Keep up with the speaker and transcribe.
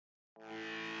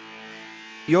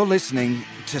You're listening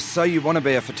to So You Want to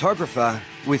Be a Photographer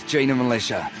with Gina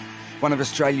Militia, one of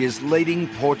Australia's leading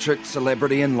portrait,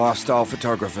 celebrity and lifestyle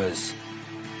photographers.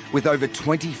 With over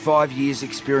 25 years'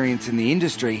 experience in the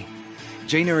industry,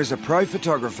 Gina is a pro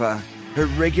photographer who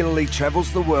regularly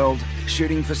travels the world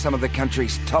shooting for some of the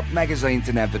country's top magazines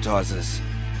and advertisers.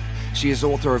 She is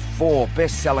author of 4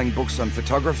 best-selling books on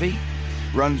photography,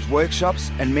 runs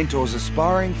workshops and mentors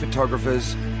aspiring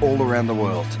photographers all around the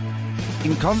world.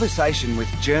 In conversation with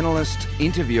journalist,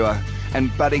 interviewer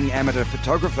and budding amateur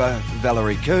photographer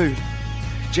Valerie Khoo,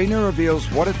 Gina reveals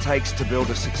what it takes to build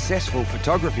a successful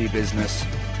photography business,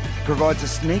 provides a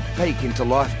sneak peek into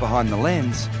life behind the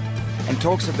lens, and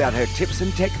talks about her tips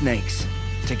and techniques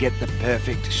to get the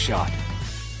perfect shot.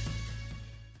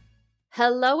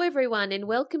 Hello, everyone, and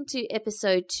welcome to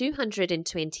episode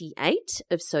 228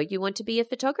 of So You Want to Be a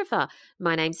Photographer.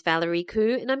 My name's Valerie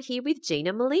Khoo, and I'm here with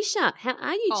Gina Militia. How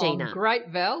are you, Gina? Oh, great,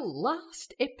 Val.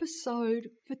 Last episode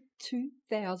for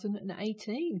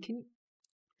 2018. Can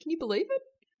you believe it?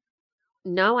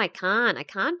 No, I can't. I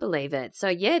can't believe it. So,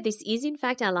 yeah, this is, in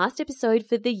fact, our last episode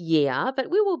for the year,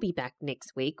 but we will be back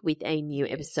next week with a new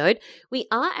episode. We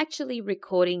are actually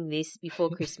recording this before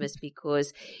Christmas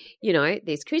because, you know,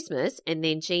 there's Christmas and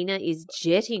then Gina is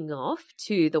jetting off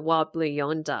to the Wild Blue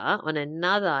Yonder on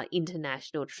another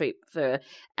international trip for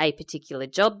a particular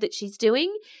job that she's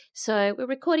doing. So we're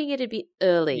recording it a bit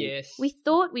early. Yes. We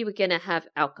thought we were going to have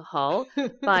alcohol,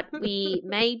 but we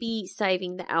may be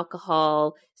saving the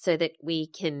alcohol so that we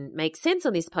can make sense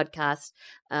on this podcast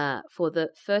for the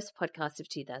first podcast of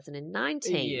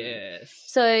 2019. Yes.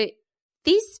 So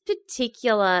this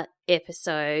particular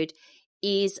episode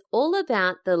is all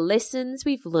about the lessons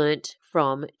we've learnt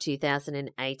from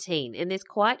 2018, and there's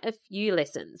quite a few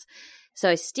lessons.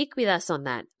 So stick with us on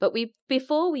that. But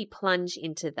before we plunge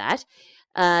into that,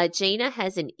 Gina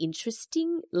has an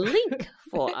interesting link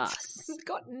for us. It's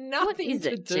got nothing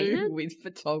to do Gina? with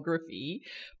photography,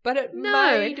 but it it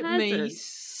me hasn't.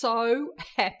 so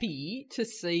happy to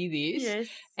see this. Yes.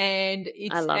 And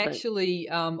it's I love it. actually,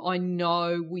 I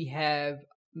know we have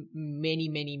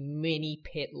many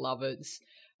pet lovers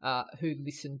who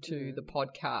listen to the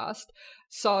podcast.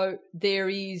 So there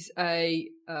is a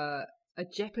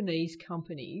Japanese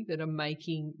company that are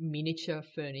making miniature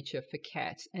furniture for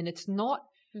cats, and it's not,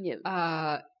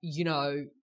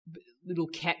 little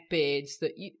cat beds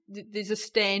that there's a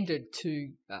standard to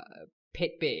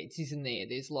pet beds, isn't there?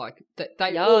 There's like that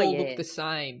they all look the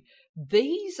same.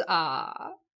 These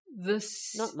are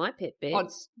not my pet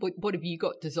beds. What have you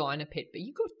got? Designer pet bed.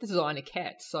 You've got designer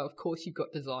cats, so of course you've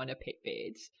got designer pet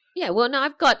beds. Yeah, well, no,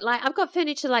 I've got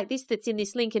furniture like this that's in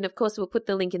this link, and of course we'll put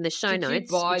the link in the show Did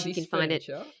notes, you buy which you this can find at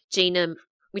furniture?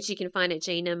 which you can find at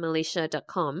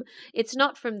ginamilitia.com. It's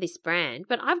not from this brand,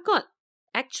 but I've got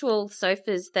actual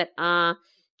sofas that are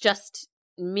just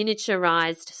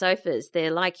miniaturized sofas.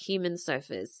 They're like human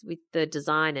sofas with the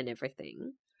design and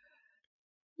everything.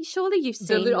 Surely you've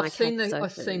seen my cat sofas.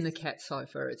 I've seen the cat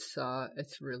sofa.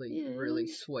 It's really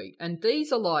sweet. And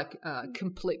these are like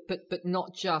complete, but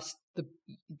not just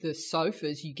the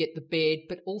sofas. You get the bed,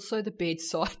 but also the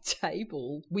bedside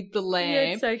table with the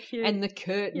lamp so cute. and the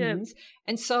curtains. Yeah.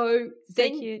 And so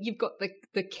then cute. You've got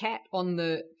the cat on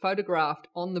the photographed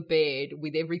on the bed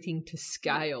with everything to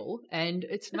scale, and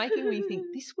it's making me think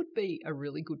this would be a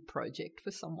really good project for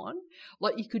someone.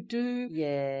 Like you could do.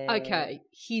 Yeah. Okay,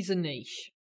 here's a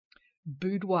niche.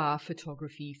 Boudoir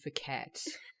photography for cats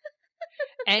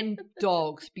and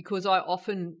dogs, because I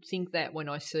often think that when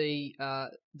I see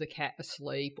the cat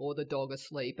asleep or the dog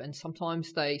asleep, and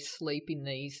sometimes they sleep in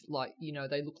these, like, you know,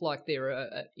 they look like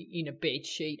they're in a bed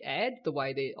sheet ad, the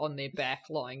way they're on their back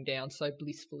lying down so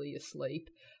blissfully asleep.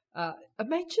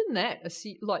 Imagine that,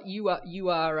 like you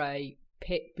are a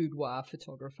pet boudoir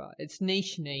photographer. It's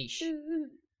niche.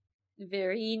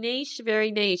 Very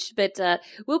niche, but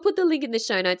we'll put the link in the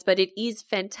show notes, but it is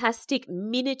fantastic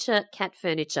miniature cat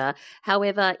furniture.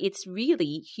 However, it's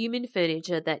really human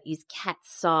furniture that is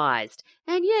cat-sized.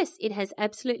 And yes, it has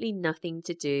absolutely nothing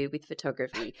to do with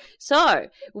photography. So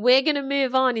we're going to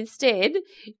move on instead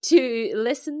to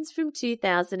lessons from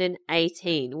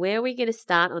 2018. Where are we going to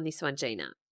start on this one, Gina?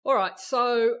 All right,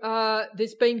 so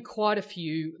there's been quite a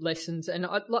few lessons, and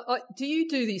do you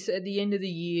do this at the end of the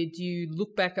year? Do you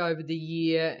look back over the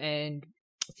year and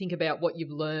think about what you've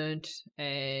learned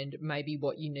and maybe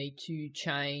what you need to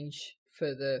change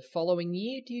for the following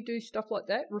year? Do you do stuff like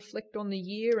that? Reflect on the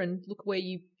year and look where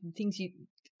things you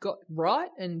got right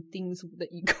and things that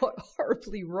you got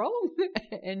horribly wrong?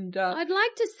 And I'd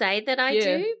like to say that I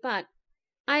do, but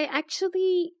I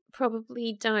actually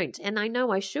probably don't, and I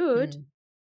know I should.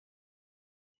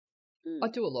 I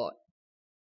do a lot.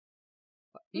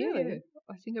 Really?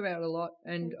 I think about it a lot,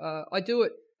 and I do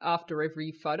it after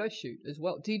every photo shoot as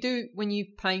well. Do you do when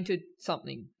you've painted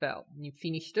something, Val, and you've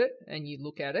finished it, and you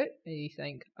look at it and you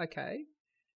think, okay,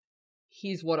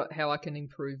 here's how I can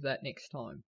improve that next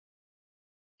time?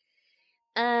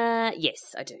 Yes,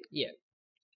 I do. Yeah.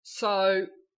 So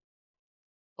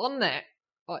on that,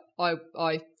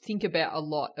 I think about a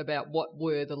lot about what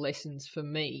were the lessons for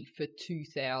me for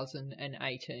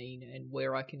 2018 and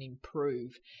where I can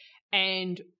improve.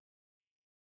 And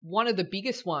one of the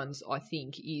biggest ones, I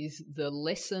think, is the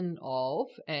lesson of,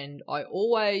 and I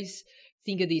always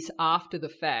think of this after the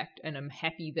fact, and I'm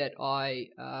happy that I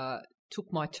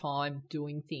took my time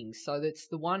doing things. So that's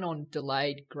the one on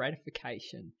delayed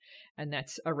gratification, and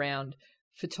that's around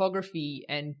photography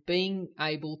and being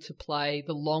able to play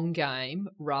the long game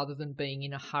rather than being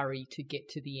in a hurry to get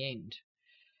to the end.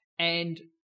 And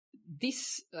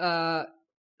this, I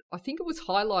think it was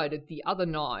highlighted the other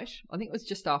night. I think it was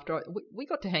just after we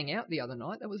got to hang out the other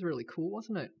night. That was really cool,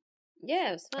 wasn't it? Yeah,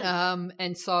 it was fun.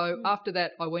 And so after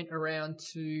that, I went around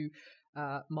to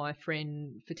my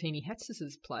friend Fatini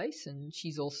Hatzis's place, and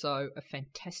she's also a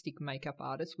fantastic makeup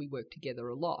artist. We work together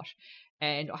a lot.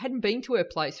 And I hadn't been to her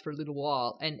place for a little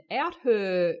while, and out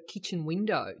her kitchen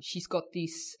window, she's got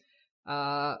this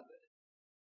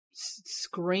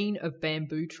screen of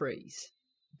bamboo trees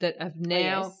that have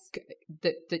now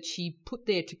that she put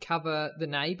there to cover the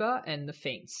neighbour and the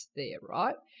fence there,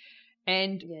 right?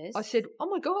 And I said, oh,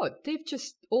 my God, they've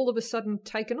just all of a sudden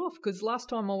taken off, because last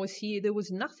time I was here there was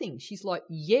nothing. She's like,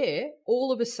 yeah,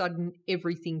 all of a sudden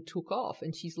everything took off.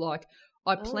 And she's like,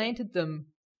 I planted them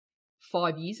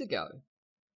 5 years ago.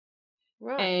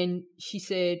 Right. And she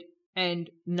said, and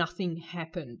nothing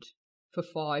happened for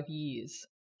 5 years.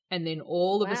 And then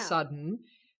all of a sudden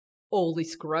all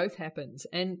this growth happens.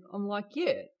 And I'm like,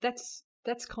 yeah, that's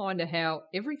kind of how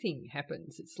everything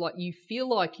happens. It's like you feel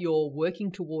like you're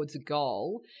working towards a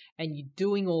goal and you're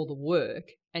doing all the work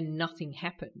and nothing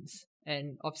happens.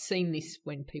 And I've seen this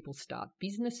when people start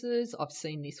businesses. I've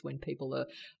seen this when people are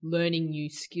learning new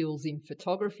skills in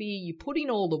photography. You put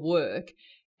in all the work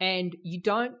and you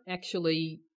don't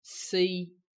actually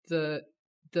see the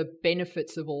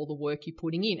benefits of all the work you're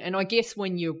putting in. And I guess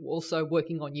when you're also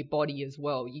working on your body as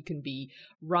well, you can be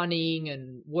running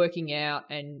and working out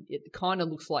and it kind of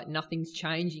looks like nothing's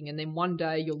changing. And then one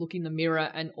day you'll look in the mirror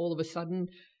and all of a sudden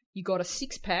you got a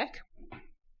six-pack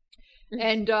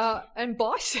and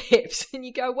biceps and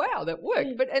you go, wow, that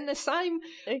worked. But and the same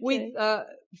with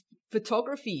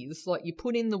photography. It's like you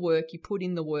put in the work,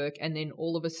 and then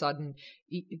all of a sudden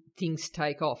things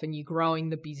take off and you're growing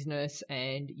the business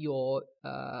and you're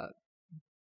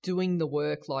doing the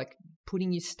work, like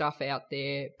putting your stuff out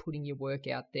there, putting your work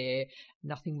out there.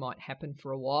 Nothing might happen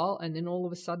for a while, and then all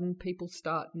of a sudden people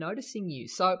start noticing you.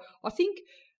 So I think,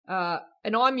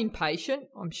 and I'm impatient.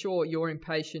 I'm sure you're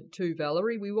impatient too,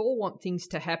 Valerie. We all want things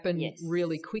to happen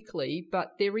really quickly,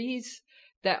 but there is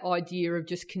that idea of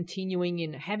just continuing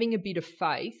and having a bit of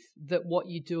faith that what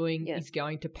you're doing is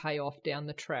going to pay off down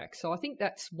the track. So I think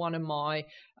that's one of my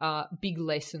big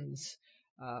lessons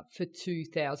for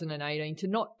 2018,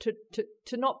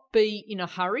 to not be in a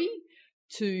hurry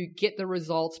to get the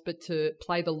results, but to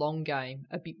play the long game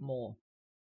a bit more.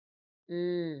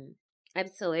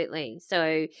 Absolutely.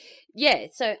 So,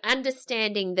 so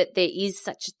understanding that there is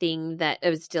such a thing that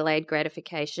is delayed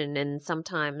gratification, and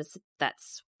sometimes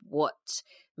that's what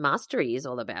mastery is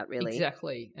all about, really.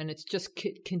 Exactly. And it's just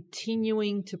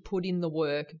continuing to put in the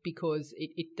work, because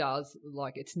it does,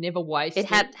 like, it's never wasted.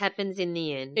 It happens in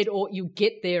the end. You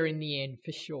get there in the end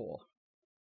for sure.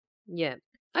 Yeah.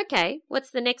 Okay.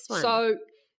 What's the next one? So,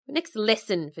 next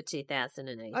lesson for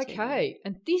 2018. Okay.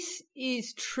 And this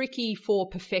is tricky for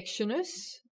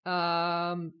perfectionists.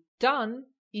 Done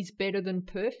is better than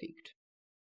perfect.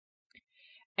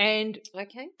 And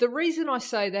the reason I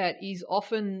say that is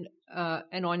often,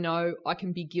 and I know I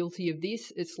can be guilty of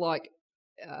this, it's like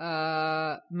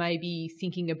maybe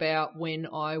thinking about when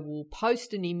I will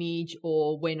post an image,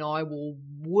 or when I will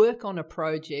work on a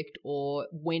project, or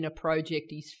when a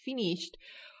project is finished,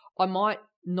 I might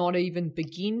not even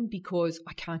begin because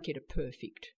I can't get it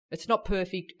perfect. It's not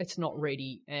perfect, it's not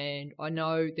ready. And I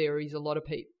know there is a lot of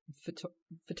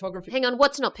photography. Hang on,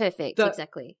 what's not perfect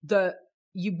exactly?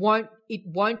 It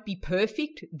won't be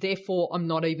perfect, therefore I'm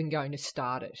not even going to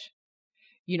start it.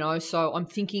 You know, so I'm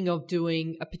thinking of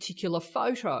doing a particular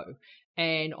photo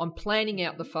and I'm planning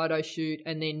out the photo shoot,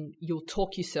 and then you'll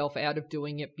talk yourself out of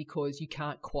doing it because you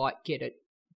can't quite get it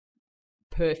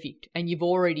perfect. And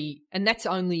and that's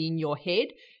only in your head,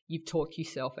 you've talked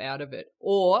yourself out of it.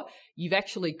 Or you've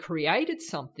actually created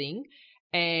something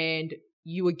and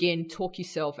you again talk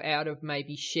yourself out of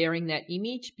maybe sharing that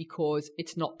image because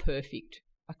it's not perfect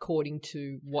according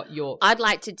to what you're... I'd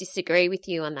like to disagree with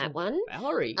you on that one.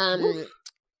 Valerie.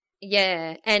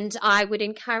 Yeah, and I would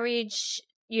encourage,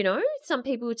 some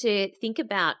people to think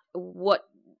about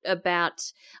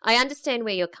I understand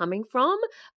where you're coming from,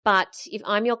 but if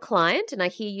I'm your client and I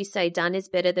hear you say done is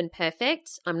better than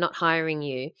perfect, I'm not hiring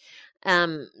you.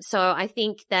 So I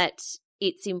think that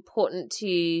it's important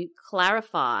to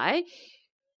clarify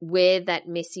where that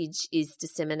message is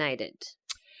disseminated.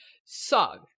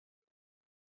 So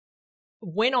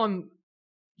when I'm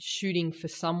shooting for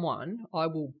someone, I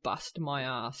will bust my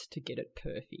ass to get it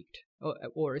perfect.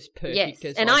 Or as perfect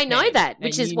as and I I know can. that,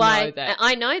 which is why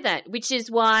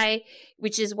I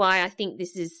which is why I think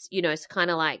this is, it's kind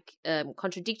of like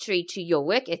contradictory to your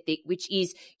work ethic, which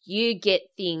is you get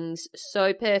things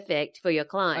so perfect for your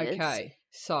clients. Okay,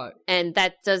 so and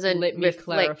that doesn't reflect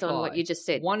clarify. on what you just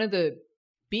said. One of the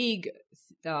big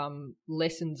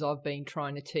lessons I've been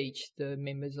trying to teach the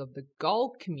members of the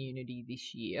Gold community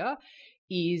this year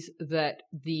is that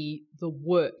the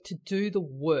work to do the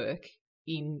work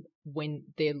in when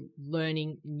they're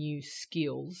learning new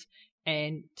skills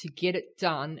and to get it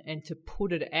done and to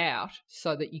put it out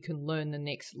so that you can learn the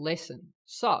next lesson.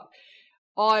 So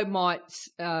I might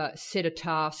set a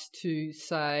task to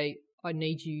say, I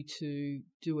need you to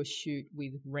do a shoot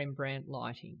with Rembrandt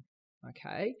lighting,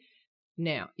 okay?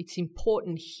 Now, it's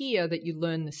important here that you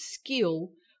learn the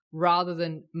skill rather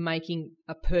than making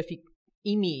a perfect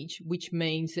image, which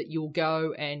means that you'll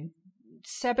go and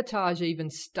sabotage even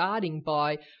starting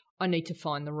by, I need to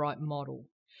find the right model.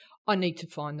 I need to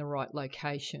find the right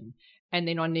location. And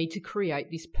then I need to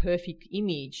create this perfect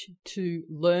image to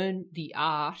learn the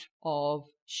art of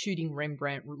shooting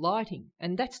Rembrandt lighting.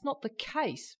 And that's not the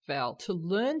case, Val. To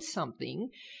learn something,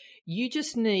 you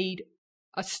just need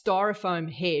a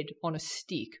styrofoam head on a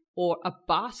stick or a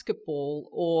basketball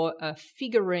or a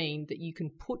figurine that you can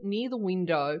put near the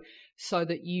window so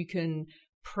that you can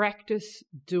practice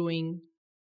doing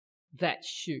that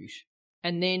shoot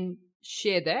and then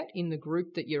share that in the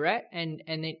group that you're at and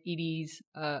then it is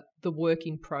the work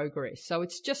in progress. So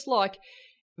it's just like,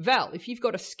 Val, if you've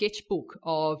got a sketchbook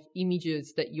of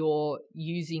images that you're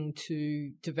using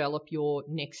to develop your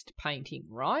next painting,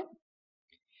 right?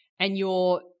 And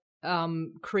you're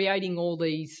creating all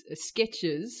these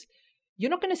sketches, you're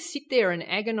not going to sit there and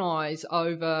agonize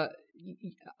over,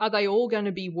 are they all going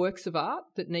to be works of art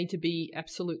that need to be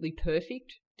absolutely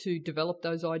perfect to develop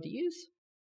those ideas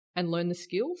and learn the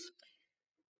skills?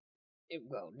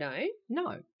 Well, no.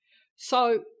 No.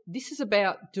 So this is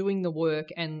about doing the work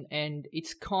and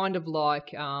it's kind of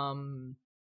like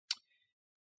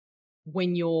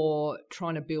when you're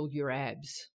trying to build your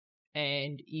abs.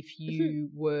 And if you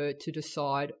were to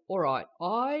decide, all right,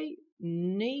 I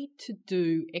need to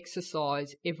do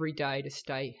exercise every day to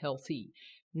stay healthy.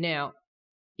 Now,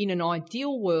 in an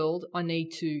ideal world, I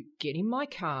need to get in my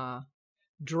car,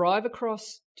 drive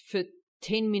across for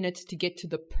 10 minutes to get to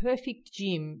the perfect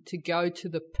gym, to go to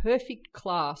the perfect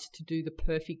class to do the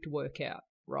perfect workout,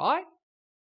 right?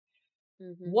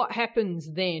 Mm-hmm. What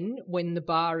happens then when the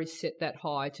bar is set that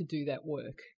high to do that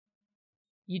work?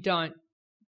 You don't.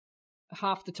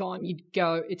 Half the time you'd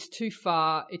go, it's too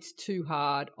far, it's too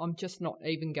hard, I'm just not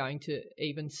even going to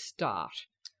even start.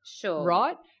 Sure.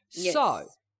 Right? Yes. So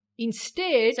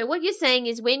instead... So what you're saying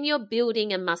is when you're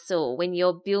building a muscle, when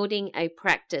you're building a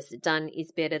practice, done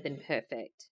is better than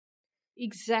perfect.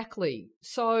 Exactly.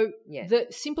 So the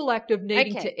simple act of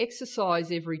needing to exercise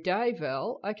every day,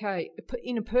 Val, okay,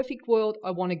 in a perfect world,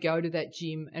 I want to go to that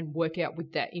gym and work out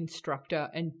with that instructor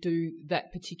and do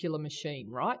that particular machine,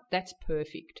 right? That's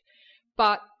perfect.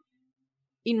 But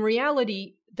in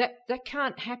reality, that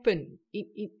can't happen.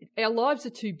 Our lives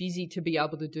are too busy to be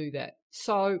able to do that.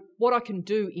 So what I can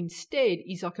do instead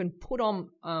is I can put on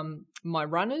my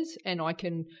runners and I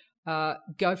can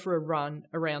go for a run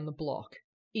around the block.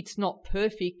 It's not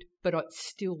perfect, but it's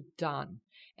still done.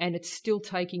 And it's still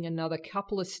taking another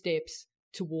couple of steps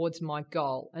towards my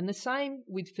goal. And the same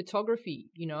with photography,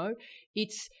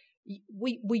 it's...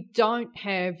 We don't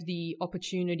have the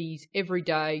opportunities every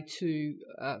day to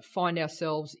find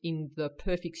ourselves in the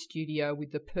perfect studio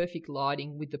with the perfect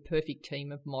lighting, with the perfect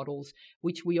team of models,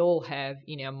 which we all have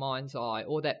in our mind's eye,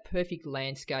 or that perfect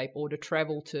landscape, or to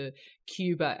travel to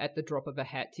Cuba at the drop of a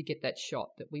hat to get that shot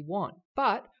that we want.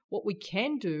 But what we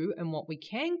can do and what we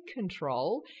can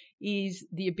control is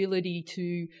the ability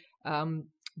to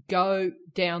go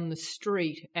down the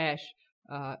street at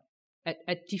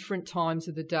different times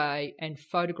of the day and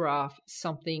photograph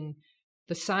something,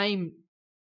 the same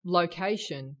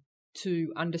location,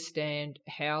 to understand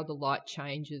how the light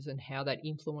changes and how that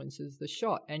influences the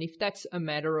shot. And if that's a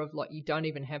matter of like you don't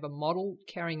even have a model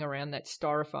carrying around that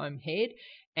styrofoam head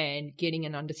and getting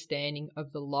an understanding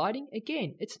of the lighting,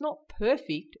 again, it's not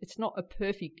perfect. It's not a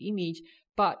perfect image,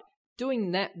 but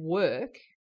doing that work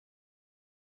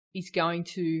is going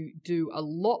to do a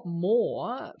lot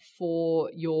more for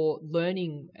your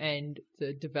learning and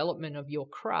the development of your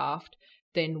craft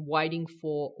than waiting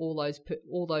for all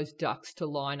those ducks to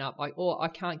line up. I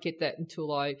can't get that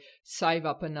until I save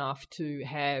up enough to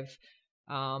have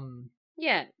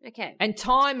okay. And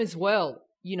time as well.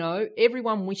 You know,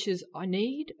 everyone wishes I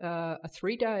need a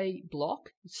 3-day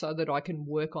block so that I can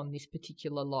work on this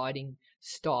particular lighting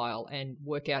style and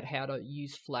work out how to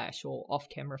use flash or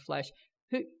off-camera flash.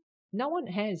 No one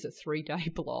has a 3-day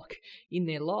block in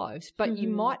their lives, but you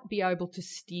might be able to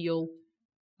steal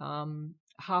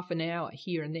half an hour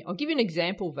here and there. I'll give you an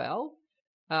example, Val,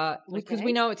 because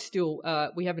we know it's still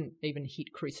we haven't even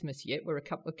hit Christmas yet. We're a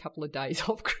couple of days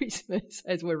off Christmas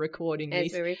as we're recording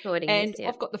this. And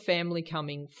I've got the family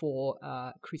coming for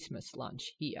Christmas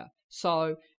lunch here.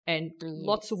 So, and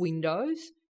lots of windows,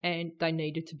 and they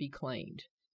needed to be cleaned.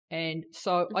 And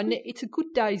so it's a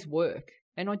good day's work.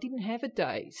 And I didn't have a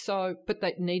day, but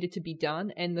that needed to be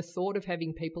done. And the thought of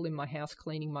having people in my house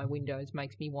cleaning my windows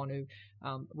makes me want to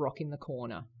rock in the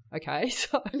corner. Okay,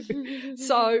 so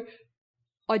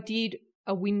I did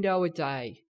a window a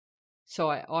day. So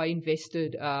I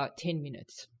invested 10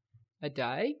 minutes a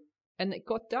day, and it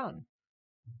got done.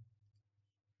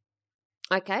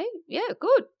 Okay, yeah,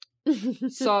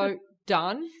 good. So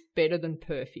done, better than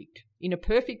perfect. In a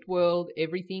perfect world,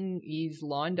 everything is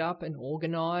lined up and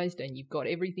organised and you've got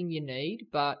everything you need,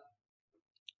 but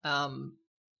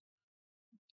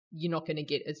you're not going to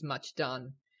get as much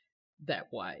done that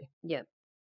way. Yep.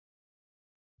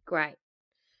 Great.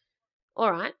 All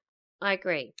right. I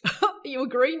agree. You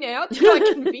agree now? Did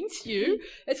I convince you?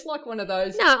 It's like one of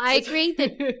those. No, I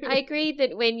agree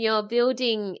that when you're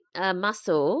building a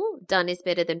muscle, done is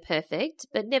better than perfect,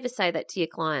 but never say that to your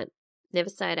client. Never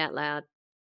say it out loud.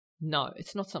 No,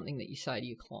 it's not something that you say to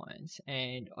your clients.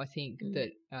 And I think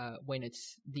that when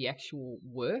it's the actual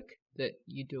work that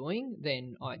you're doing,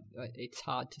 then it's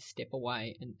hard to step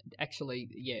away. And actually,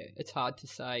 it's hard to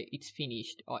say it's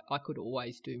finished. I could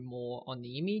always do more on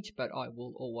the image, but I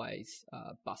will always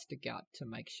bust a gut to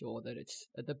make sure that it's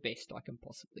the best I can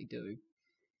possibly do.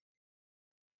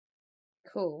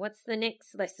 Cool. What's the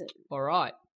next lesson? All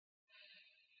right.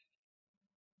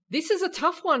 This is a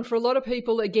tough one for a lot of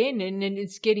people again, and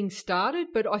it's getting started,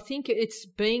 but I think it's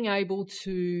being able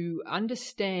to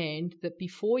understand that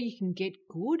before you can get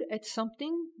good at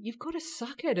something, you've got to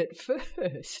suck at it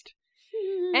first.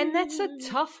 And that's a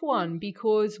tough one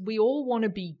because we all want to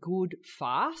be good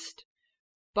fast,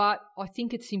 but I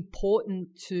think it's important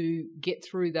to get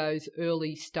through those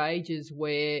early stages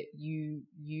where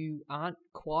you aren't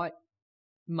quite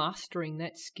mastering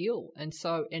that skill. And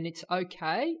it's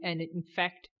okay, and in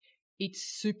fact, it's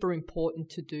super important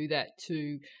to do that,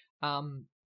 to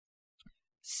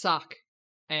suck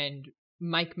and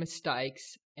make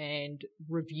mistakes and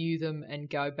review them and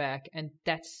go back. And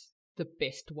that's the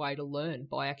best way to learn,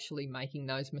 by actually making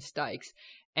those mistakes.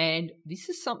 And this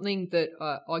is something that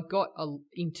I got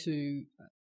into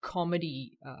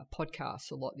comedy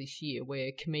podcasts a lot this year, where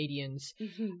comedians,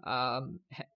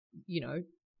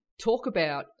 talk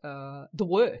about the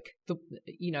work.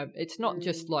 It's not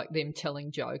just like them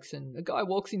telling jokes and a guy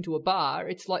walks into a bar.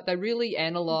 It's like they really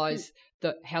analyse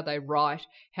how they write,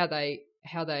 how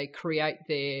they create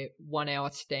their 1-hour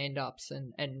stand-ups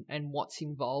and what's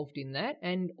involved in that.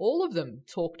 And all of them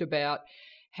talked about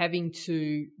having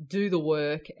to do the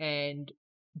work and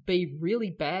be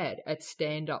really bad at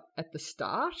stand-up at the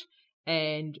start,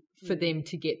 and for them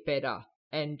to get better.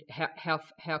 And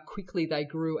how quickly they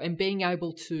grew, and being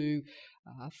able to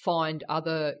find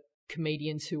other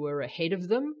comedians who were ahead of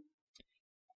them,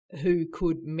 who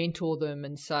could mentor them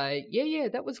and say, yeah,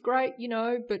 that was great,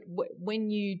 but when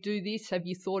you do this, have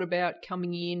you thought about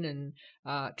coming in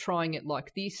and trying it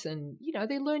like this? And,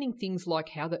 they're learning things like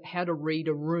how to read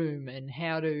a room, and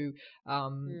how to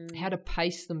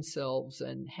pace themselves,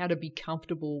 and how to be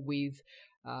comfortable with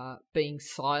being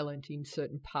silent in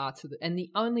certain parts of it. And the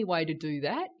only way to do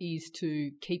that is to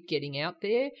keep getting out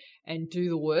there and do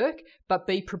the work, but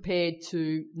be prepared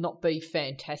to not be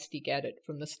fantastic at it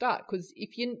from the start. Because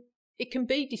it can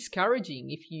be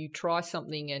discouraging if you try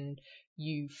something and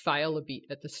you fail a bit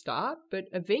at the start, but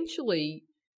eventually,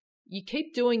 you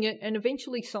keep doing it and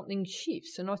eventually something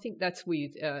shifts. And I think that's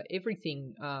with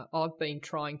everything I've been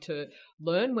trying to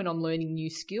learn when I'm learning new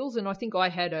skills. And I think I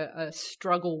had a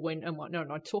struggle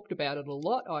and I talked about it a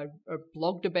lot. I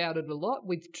blogged about it a lot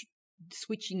with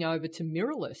switching over to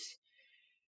mirrorless.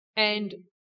 And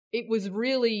it was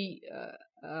really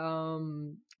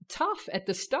tough at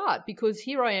the start because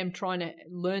here I am trying to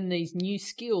learn these new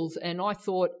skills, and I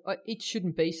thought it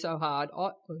shouldn't be so hard.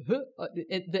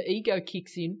 The ego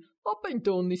kicks in. I've been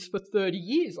doing this for 30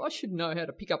 years. I should know how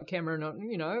to pick up a camera,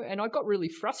 and I got really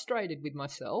frustrated with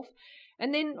myself.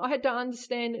 And then I had to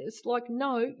understand it's like,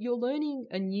 no, you're learning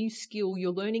a new skill.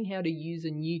 You're learning how to use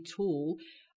a new tool.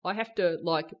 I have to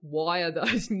wire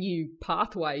those new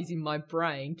pathways in my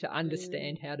brain to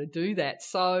understand how to do that.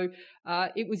 So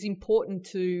it was important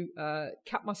to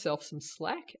cut myself some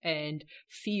slack and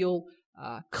feel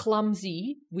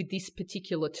clumsy with this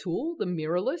particular tool, the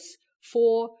mirrorless,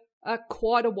 for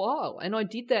quite a while. And I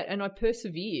did that and I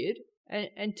persevered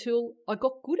until I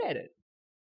got good at it.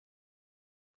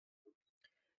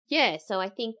 Yeah, so I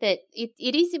think that it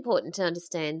is important to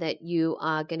understand that you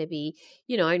are going to be,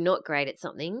 not great at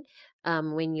something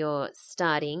when you're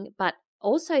starting, but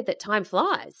also that time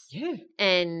flies. Yeah.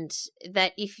 And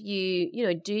that if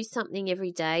you, do something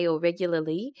every day or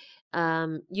regularly,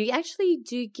 you actually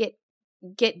do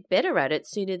get better at it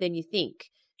sooner than you think.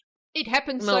 It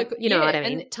happens well, so you know what I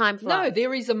mean. Time flies. No,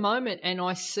 there is a moment, and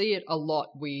I see it a lot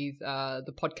with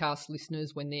the podcast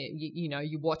listeners when they're,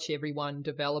 you watch everyone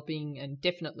developing, and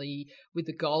definitely with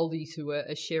the Goldies who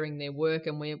are sharing their work,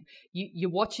 and you're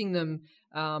watching them,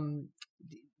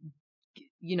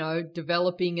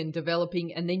 developing,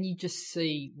 and then you just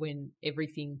see when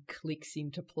everything clicks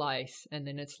into place, and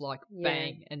then it's like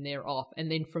bang, and they're off.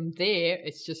 And then from there,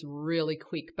 it's just really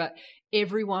quick. But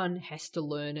everyone has to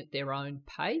learn at their own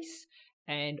pace.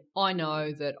 And I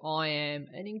know that I am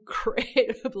an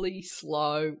incredibly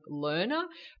slow learner,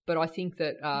 but I think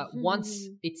that once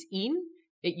it's in,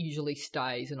 it usually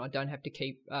stays, and I don't have to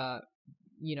keep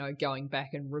going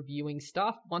back and reviewing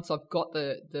stuff. Once I've got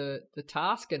the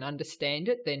task and understand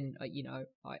it, then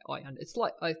it's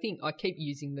like, I think I keep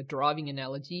using the driving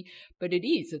analogy, but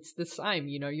it's the same.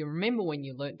 You remember when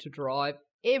you learnt to drive,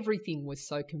 everything was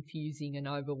so confusing and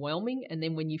overwhelming, and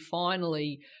then when you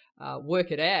finally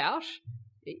work it out,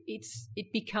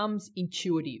 it becomes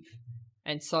intuitive,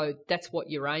 and so that's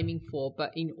what you're aiming for.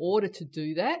 But in order to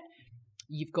do that,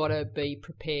 you've got to be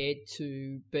prepared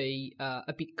to be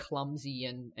a bit clumsy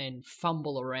and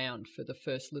fumble around for the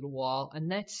first little while.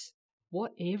 And that's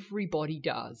what everybody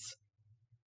does.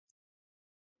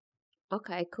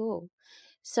 Okay, cool.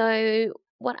 So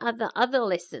what are the other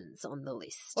lessons on the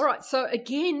list? All right. So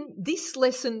again, this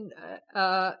lesson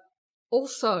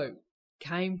also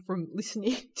came from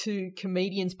listening to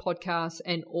comedians' podcasts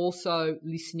and also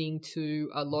listening to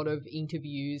a lot of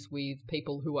interviews with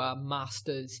people who are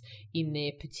masters in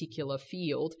their particular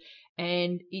field.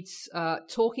 And it's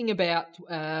talking about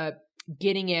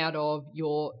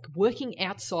working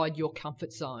outside your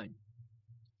comfort zone.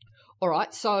 All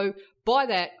right. So by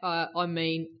that, I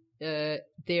mean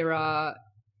there are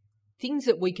things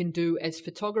that we can do as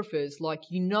photographers, like,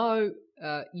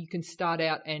 you can start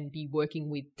out and be working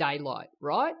with daylight,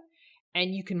 right?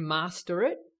 And you can master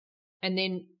it. And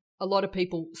then a lot of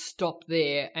people stop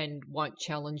there and won't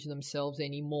challenge themselves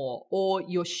anymore. Or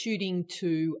you're shooting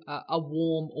to a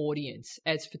warm audience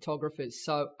as photographers.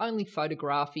 So only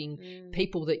photographing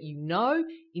people that you know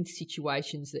in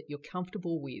situations that you're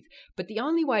comfortable with. But the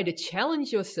only way to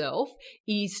challenge yourself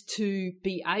is to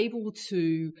be able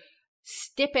to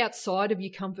step outside of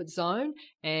your comfort zone,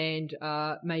 and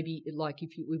maybe, like,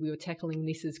 if we were tackling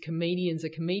this as comedians, a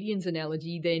comedian's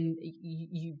analogy, then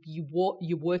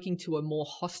you're working to a more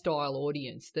hostile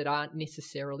audience that aren't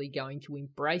necessarily going to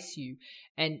embrace you.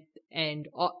 And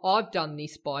I've done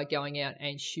this by going out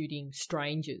and shooting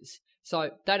strangers. So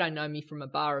they don't know me from a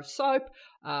bar of soap.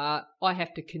 I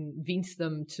have to convince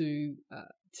them to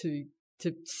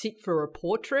sit for a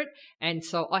portrait, and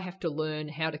so I have to learn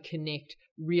how to connect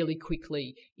really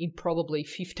quickly in probably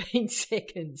 15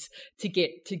 seconds to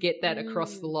get that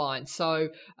across the line. So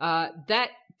that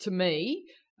to me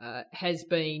has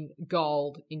been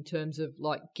gold in terms of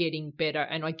like getting better.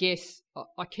 And I guess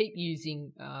I keep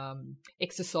using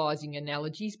exercising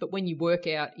analogies, but when you work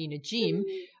out in a gym,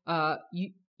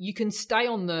 you can stay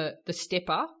on the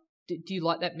stepper. Do you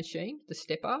like that machine, the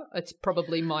stepper? It's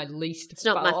probably my least. It's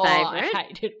not my favourite. I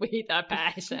hate it with a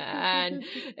passion.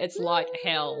 It's like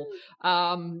hell.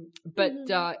 But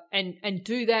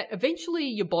do that. Eventually,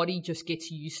 your body just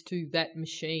gets used to that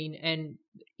machine, and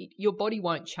your body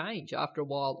won't change after a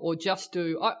while. Or just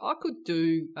do, I could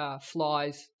do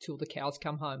flies till the cows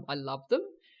come home. I love them.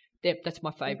 That's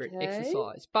my favourite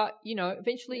exercise. But,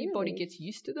 eventually your body gets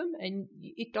used to them and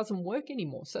it doesn't work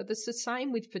anymore. So that's the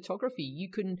same with photography. You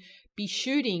can be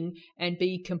shooting and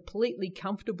be completely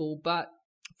comfortable, but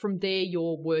from there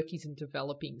your work isn't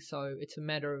developing. So it's a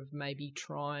matter of maybe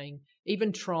trying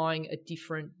a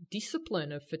different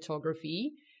discipline of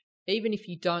photography, even if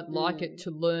you don't like it,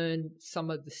 to learn some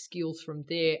of the skills from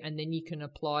there, and then you can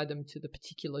apply them to the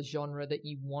particular genre that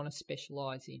you want to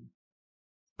specialise in.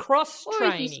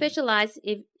 Cross-training. Or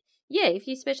if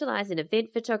you specialize in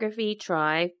event photography,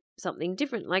 try something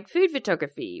different like food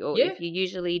photography. Or if you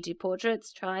usually do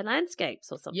portraits, try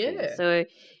landscapes or something. Yeah. So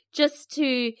just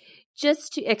to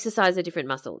exercise a different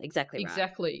muscle. Exactly right.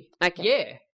 Exactly. Okay.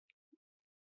 Yeah.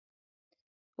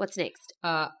 What's next?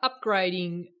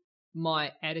 Upgrading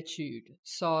my attitude.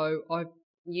 So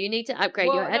you need to upgrade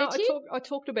your attitude? I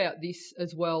talked about this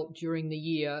as well during the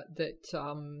year,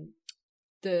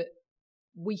 that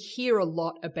we hear a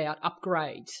lot about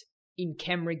upgrades in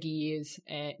camera gear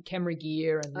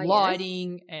and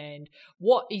lighting, and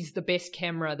what is the best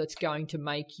camera that's going to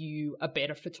make you a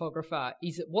better photographer?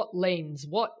 Is it what lens?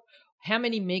 How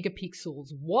many megapixels?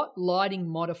 What lighting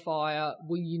modifier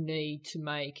will you need to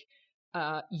make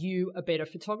you a better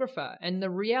photographer? And the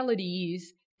reality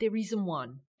is there isn't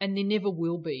one, and there never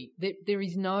will be. There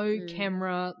is no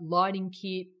camera, lighting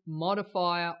kit,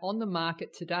 modifier on the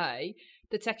market today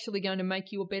that's actually going to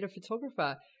make you a better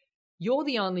photographer. You're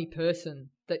the only person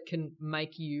that can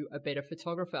make you a better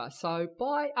photographer. So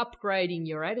by upgrading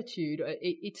your attitude,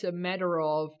 it's a matter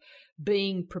of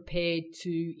being prepared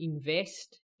to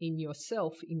invest in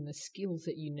yourself, in the skills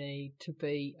that you need to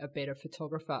be a better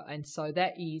photographer. And so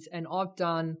and I've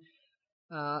done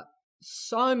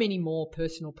so many more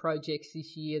personal projects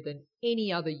this year than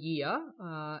any other year,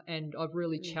 and I've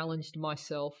really challenged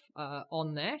myself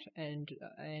on that, and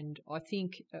I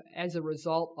think as a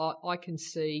result I can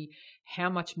see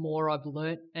how much more I've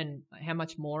learnt and how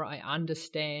much more I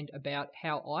understand about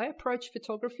how I approach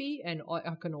photography, and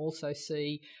I can also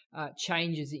see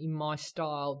changes in my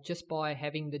style just by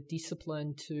having the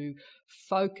discipline to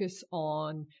focus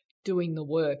on doing the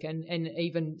work, and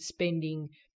even spending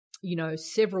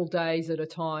several days at a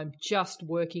time just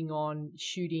working on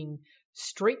shooting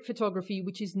street photography,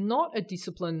 which is not a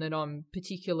discipline that I'm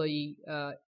particularly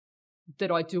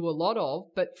that I do a lot of.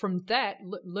 But from that,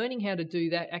 learning how to do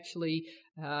that actually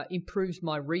improves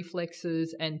my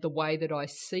reflexes and the way that I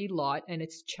see light, and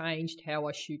it's changed how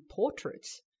I shoot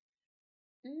portraits.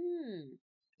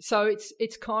 So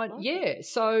it's kind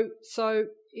So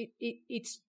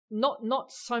it's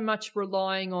not so much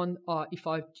relying on if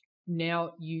I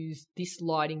now use this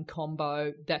lighting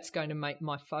combo that's going to make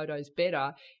my photos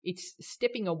better. It's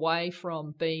stepping away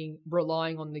from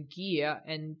relying on the gear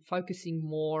and focusing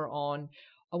more on,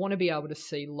 I want to be able to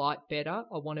see light better.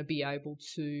 I want to be able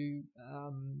to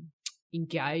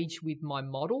engage with my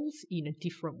models in a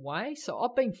different way. So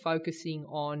I've been focusing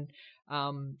on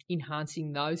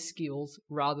enhancing those skills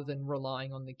rather than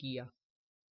relying on the gear.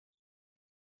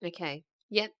 Okay.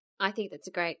 Yep. I think that's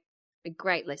a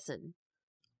great lesson.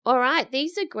 All right,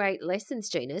 these are great lessons,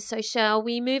 Gina. So shall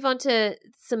we move on to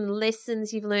some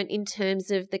lessons you've learned in terms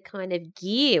of the kind of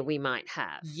gear we might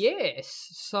have? Yes.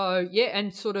 So,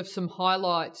 and sort of some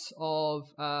highlights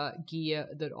of gear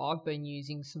that I've been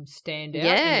using, some standout.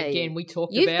 Yeah. And again, we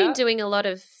talked You've been doing a lot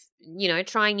of,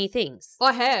 trying new things.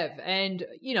 I have. And,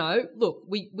 look,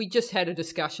 we just had a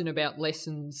discussion about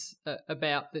lessons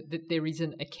about that there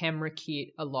isn't a camera kit,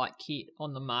 a light kit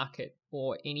on the market,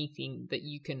 or anything that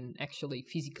you can actually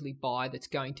physically buy that's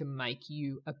going to make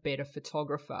you a better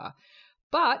photographer.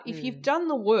 But if you've done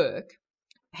the work,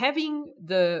 having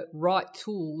the right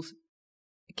tools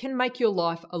can make your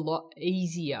life a lot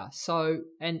easier. So,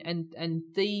 and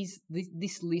this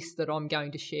list that I'm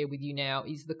going to share with you now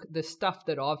is the stuff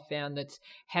that I've found that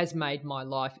has made my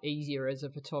life easier as a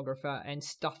photographer, and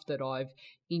stuff that I've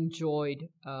enjoyed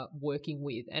working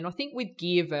with. And I think with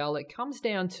gear, Val, it comes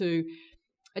down to,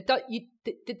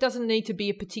 it doesn't need to be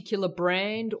a particular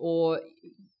brand or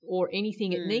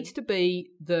anything. It needs to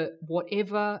be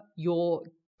whatever you're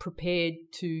prepared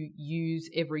to use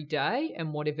every day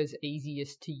and whatever's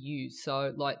easiest to use.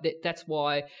 So that's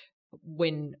why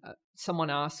when someone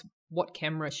asks, what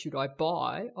camera should I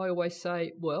buy? I always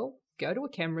say, well, go to a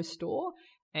camera store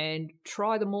and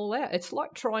try them all out. It's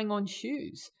like trying on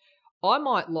shoes. I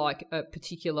might like a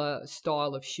particular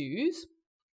style of shoes,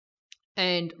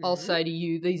 and I'll say to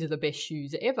you, these are the best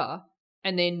shoes ever.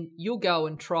 And then you'll go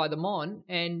and try them on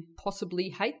and possibly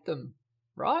hate them,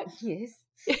 right? Yes.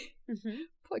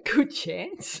 A good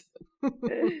chance.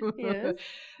 Yes.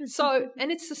 So,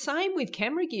 and it's the same with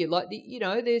camera gear. Like,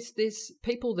 there's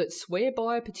people that swear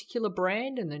by a particular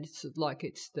brand, and then it's like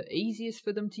it's the easiest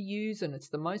for them to use and it's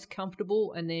the most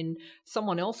comfortable, and then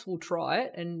someone else will try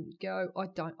it and go, I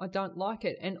don't like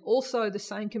it. And also the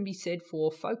same can be said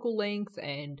for focal length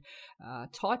and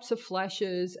types of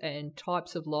flashes and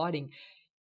types of lighting.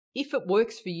 If it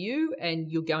works for you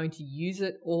and you're going to use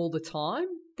it all the time,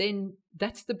 then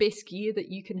that's the best gear that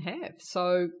you can have.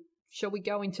 So shall we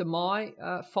go into my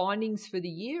findings for the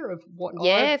year of what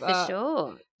I've for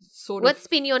sure. sort What's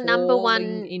of been your number fallen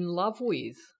one in love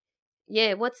with?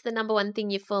 Yeah, what's the number one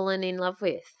thing you've fallen in love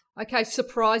with? Okay,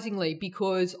 surprisingly,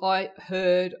 because I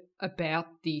heard about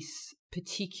this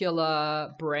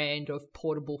particular brand of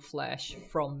portable flash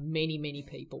from many, many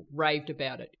people, raved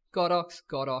about it. Godox.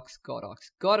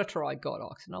 Gotta try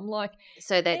Godox. And I'm like,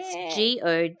 So that's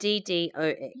Goddox.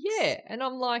 yeah. And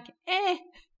I'm like,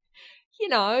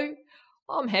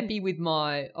 I'm happy with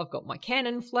I've got my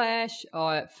Canon flash.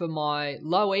 For my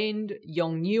low end,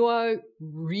 Yongnuo,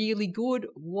 really good.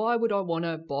 Why would I want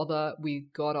to bother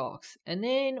with Godox? And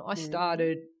then I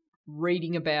started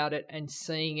reading about it and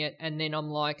seeing it, and then I'm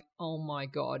like, oh my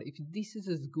God, if this is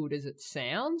as good as it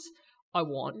sounds, I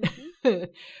want.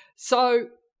 So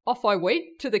off I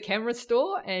went to the camera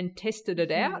store and tested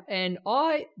it out, and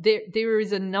there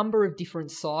is a number of different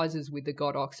sizes with the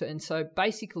Godox, and so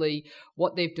basically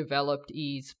what they've developed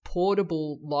is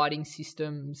portable lighting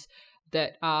systems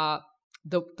that are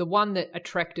the one that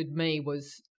attracted me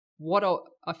was what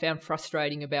I found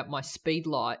frustrating about my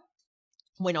Speedlight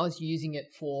when I was using it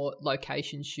for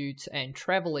location shoots and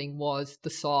traveling was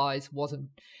the size wasn't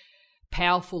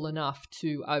powerful enough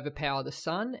to overpower the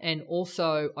sun, and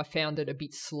also I found it a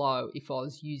bit slow if I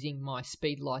was using my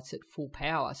Speedlights at full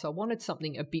power. So I wanted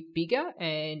something a bit bigger,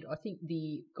 and I think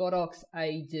the Godox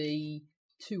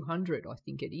AD200, I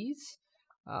think it is.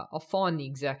 I'll find the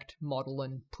exact model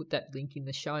and put that link in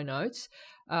the show notes,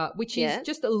 which is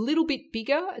just a little bit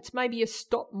bigger. It's maybe a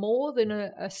stop more than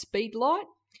a Speedlight.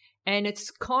 And it's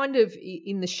kind of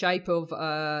in the shape of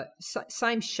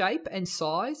same shape and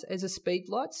size as a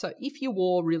Speedlight. So if you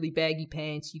wore really baggy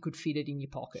pants, you could fit it in your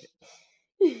pocket.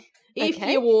 If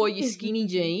you wore your skinny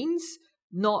jeans,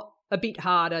 not a bit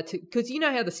harder to, because you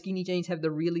know how the skinny jeans have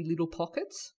the really little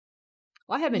pockets.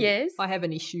 I have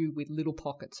an issue with little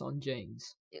pockets on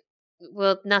jeans.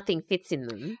 Well, nothing fits in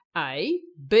them. A,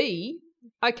 B.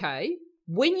 Okay.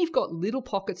 When you've got little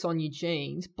pockets on your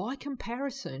jeans, by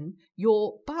comparison,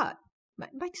 your butt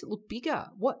makes it look bigger.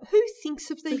 Who thinks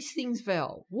of these things,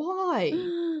 Val? Why?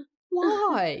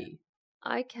 Why?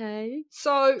 Okay.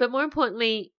 So, but more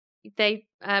importantly, they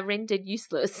are rendered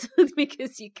useless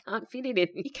because you can't fit it in.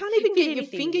 You can't even get your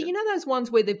finger. You know those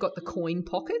ones where they've got the coin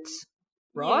pockets,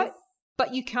 right? Yes.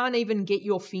 But you can't even get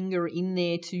your finger in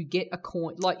there to get a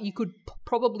coin. Like you could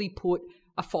probably put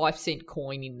a 5-cent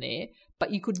coin in there,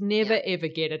 but you could never, ever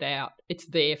get it out. It's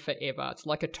there forever. It's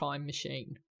like a time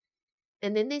machine.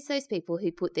 And then there's those people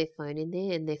who put their phone in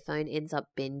there and their phone ends up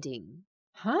bending.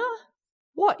 Huh?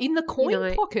 What, in the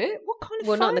coin pocket? What kind of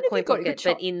phone not in the coin have you pocket,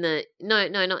 but in the... No,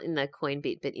 not in the coin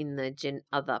bit, but in the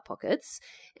other pockets.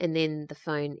 And then the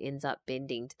phone ends up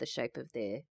bending to the shape of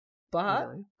their... But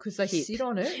because they hip. sit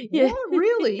on it? Yeah. What,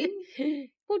 really?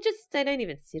 Well, just they don't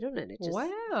even sit on it. It just, wow.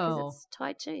 Because it's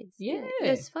tight jeans. Yeah.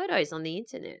 There's photos on the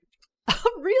internet.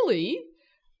 Really?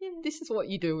 Yeah. This is what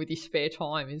you do with your spare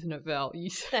time, isn't it, Val? You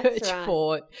search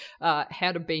for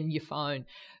how to bend your phone.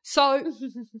 So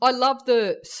I love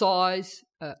the size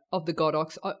of the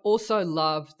Godox. I also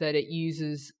love that it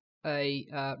uses a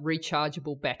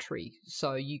rechargeable battery,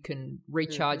 so you can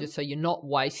recharge it so you're not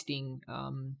wasting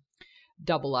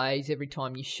double A's every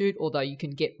time you shoot, although you can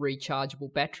get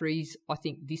rechargeable batteries. I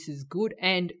think this is good.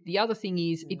 And the other thing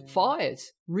is it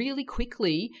fires really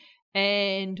quickly,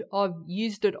 and I've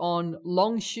used it on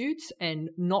long shoots and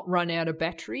not run out of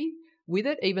battery with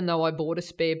it, even though I bought a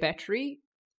spare battery.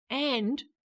 And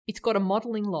it's got a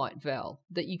modelling light, Val,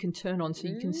 that you can turn on so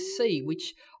you can see,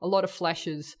 which a lot of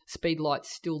flashes, Speedlights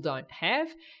still don't have.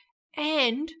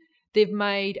 And they've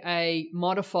made a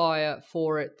modifier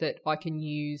for it that I can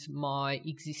use my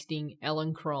existing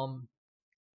Elinchrom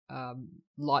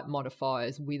light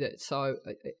modifiers with it. So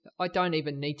I don't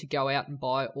even need to go out and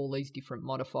buy all these different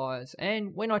modifiers.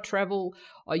 And when I travel,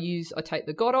 I take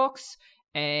the Godox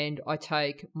and I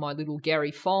take my little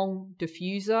Gary Fong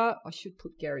diffuser. I should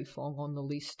put Gary Fong on the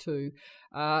list too.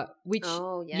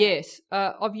 Yes,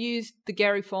 I've used the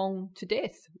Gary Fong to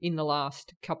death in the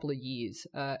last couple of years.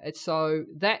 And so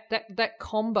that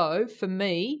combo for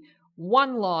me,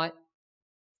 one light,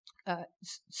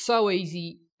 so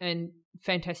easy and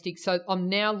fantastic. So I'm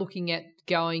now looking at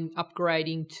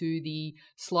upgrading to the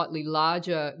slightly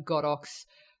larger Godox.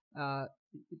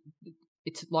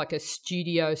 It's like a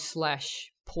studio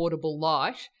 / portable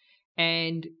light,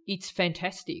 and it's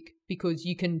fantastic because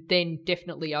you can then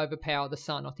definitely overpower the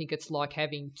sun. I think it's like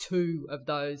having 2 of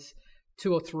those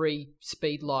 2 or 3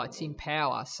 speed lights in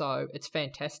power. So it's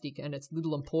fantastic, and it's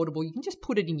little and portable. You can just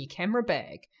put it in your camera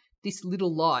bag, this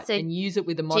little light, and use it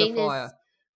with a modifier.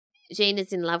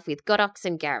 Gina's in love with Godox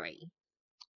and Gary.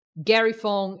 Gary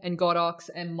Fong and Godox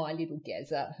and my little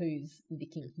Gazza, who's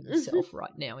licking himself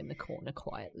right now in the corner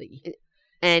quietly.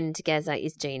 And Gazza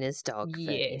is Gina's dog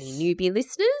for any newbie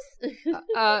listeners.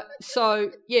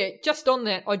 So, just on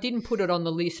that, I didn't put it on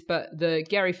the list, but the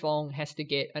Gary Fong has to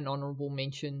get an honourable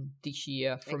mention this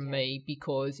year from me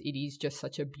because it is just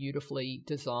such a beautifully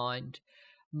designed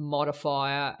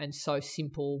modifier and so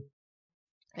simple.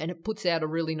 And it puts out a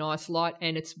really nice light,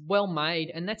 and it's well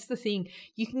made. And that's the thing.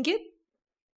 You can get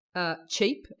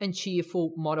cheap and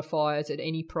cheerful modifiers at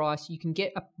any price. You can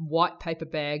get a white paper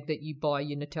bag that you buy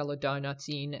your Nutella donuts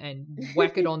in and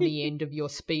whack it on the end of your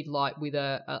speed light with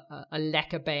a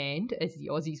lacquer band, as the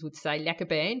Aussies would say. Lacquer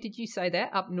band. Did you say that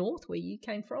up north where you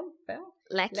came from, Val?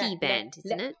 Lackey band,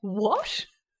 isn't it? What?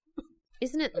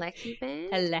 Isn't it lackey band?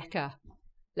 A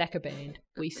lacquer band.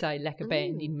 We say lacquer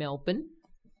band in Melbourne.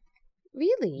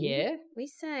 Really? Yeah. We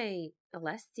say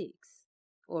elastics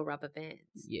or rubber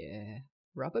bands. Yeah.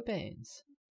 Rubber bands.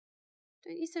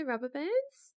 Don't you say rubber bands?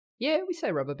 Yeah, we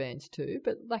say rubber bands too,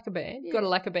 but lacquer band. Got a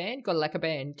lacquer band, got a lacquer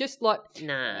band. Just like...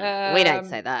 Nah, we don't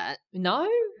say that. No?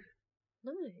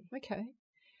 No. Okay.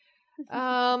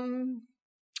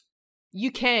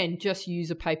 You can just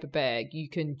use a paper bag. You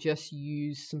can just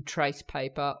use some trace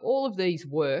paper. All of these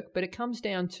work, but it comes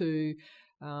down to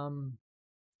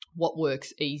what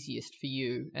works easiest for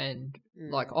you. And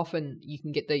like often you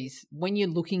can get these when you're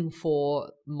looking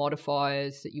for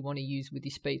modifiers that you want to use with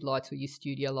your speed lights or your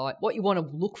studio light. What you want to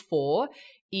look for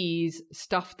is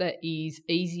stuff that is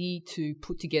easy to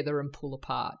put together and pull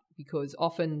apart, because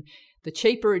often the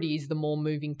cheaper it is, the more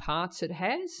moving parts it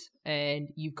has, and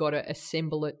you've got to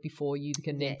assemble it before you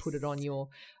can then put it on your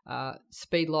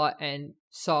speed light. And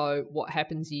so what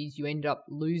happens is you end up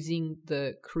losing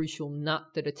the crucial nut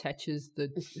that attaches the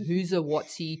whoozah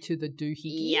whatsy to the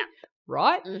doohickey,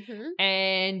 right? Mm-hmm.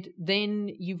 And then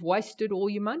you've wasted all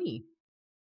your money.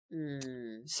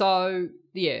 So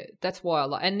yeah, that's why I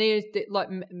like. And there's like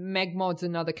Magmod's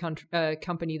another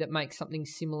company that makes something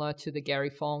similar to the Gary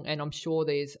Fong, and I'm sure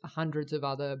there's hundreds of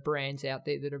other brands out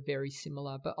there that are very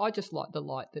similar. But I just like the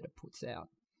light that it puts out.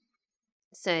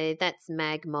 So that's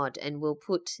Magmod, and we'll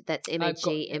put that's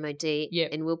MOD,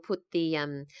 and we'll put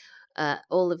the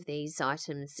all of these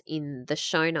items in the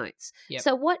show notes. Yep.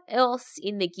 So what else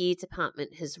in the gear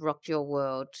department has rocked your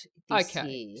world this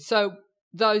year? So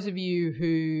those of you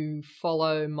who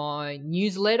follow my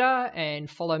newsletter and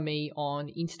follow me on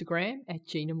Instagram at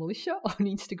Gina Militia on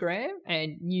Instagram,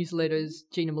 and newsletters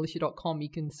ginamilitia.com, you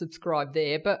can subscribe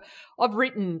there. But I've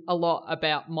written a lot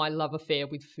about my love affair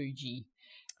with Fuji.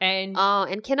 And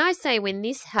can I say, when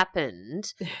this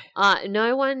happened,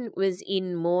 no one was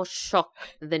in more shock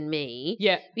than me.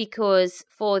 Yeah. Because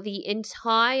for the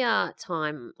entire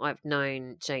time I've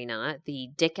known Gina,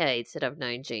 the decades that I've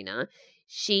known Gina,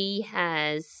 she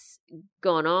has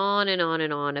gone on and on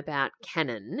and on about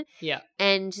Canon. Yeah.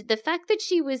 And the fact that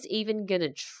she was even going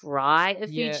to try a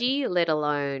Fuji, let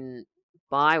alone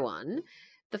buy one,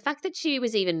 the fact that she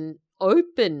was even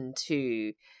open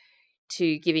to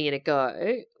giving it a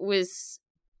go was,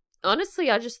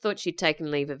 honestly, I just thought she'd taken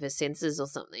leave of her senses or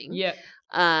something. Yeah.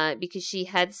 Because she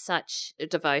had such a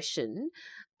devotion.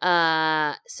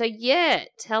 So yeah,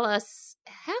 tell us,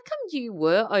 how come you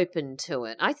were open to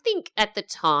it? I think at the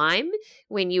time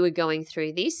when you were going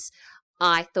through this,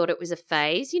 I thought it was a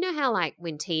phase. You know how like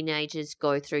when teenagers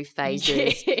go through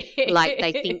phases, like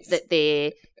they think that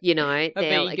they're, you know,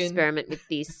 they'll experiment with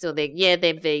this, or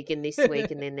they're vegan this week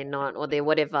and then they're not, or they're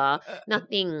whatever.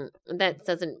 Nothing, that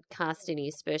doesn't cast any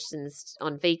aspersions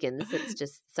on vegans. It's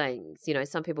just saying, you know,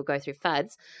 some people go through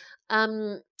fads.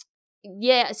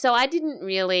 Yeah, so I didn't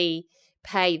really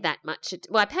pay that much.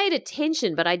 Well, I paid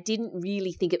attention, but I didn't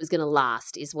really think it was going to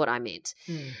last, is what I meant.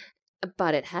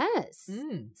 But it has.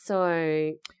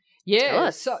 So yeah,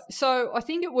 so I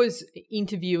think it was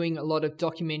interviewing a lot of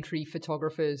documentary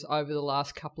photographers over the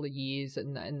last couple of years,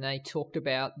 and they talked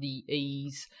about the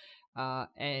ease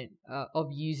of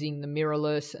using the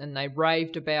mirrorless, and they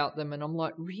raved about them, and I'm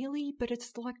like, really? But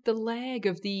it's like the lag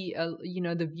of the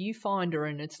the viewfinder,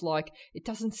 and it's like it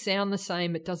doesn't sound the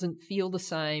same, it doesn't feel the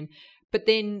same. But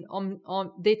then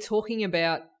they're talking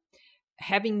about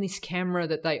having this camera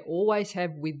that they always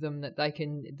have with them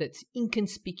that's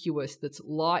inconspicuous, that's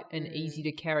light and easy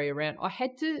to carry around, I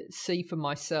had to see for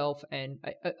myself, and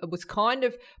it was kind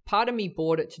of, part of me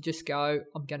bought it to just go,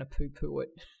 I'm going to poo-poo it.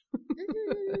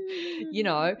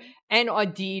 And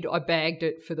I bagged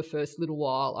it for the first little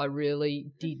while. I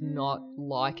really did not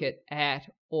like it at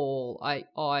all.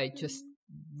 I just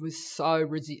was so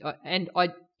and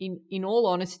in all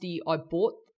honesty, I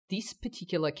bought this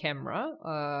particular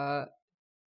camera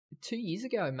 2 years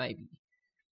ago maybe,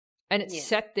 and it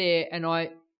sat there, and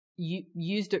I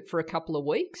used it for a couple of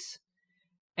weeks,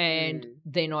 and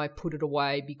then I put it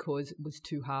away because it was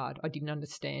too hard. I didn't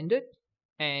understand it.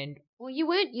 And well, you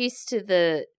weren't used to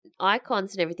the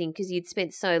icons and everything because you'd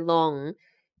spent so long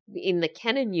in the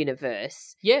Canon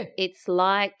universe. Yeah. It's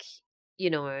like,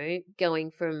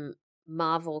 going from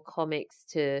Marvel Comics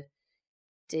to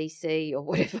DC or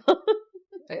whatever.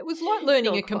 It was like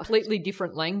learning a completely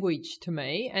different language to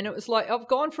me. And it was like I've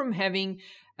gone from having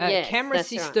a camera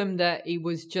system that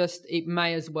it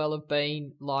may as well have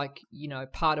been like,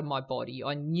 part of my body.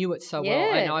 I knew it so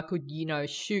well, and I could,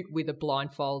 shoot with a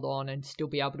blindfold on and still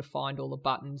be able to find all the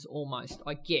buttons almost,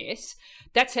 I guess.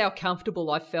 That's how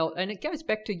comfortable I felt. And it goes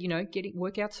back to,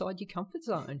 work outside your comfort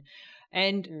zone.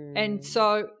 And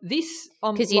so this,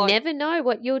 because you never know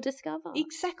what you'll discover.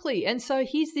 Exactly. And so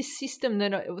here's this system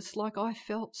that it was like I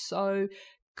felt so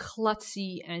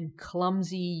klutzy and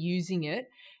clumsy using it,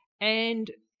 and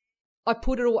I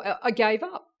put it away. I gave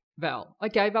up, Val. I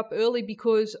gave up early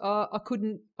because I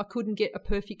couldn't get a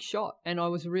perfect shot, and I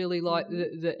was really like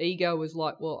the ego was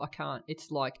like, well, I can't. It's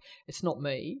like it's not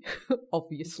me,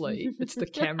 obviously. It's the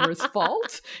camera's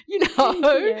fault,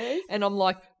 Yes. And I'm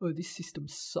like, oh, this system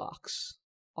sucks.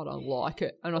 I don't like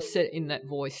it, and I said it in that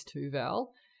voice too,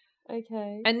 Val.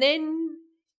 Okay. And then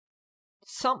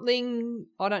something,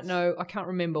 I don't know, I can't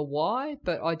remember why,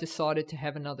 but I decided to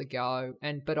have another go,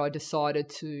 but I decided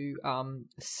to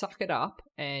suck it up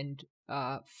and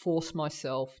force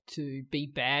myself to be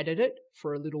bad at it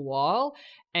for a little while,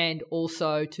 and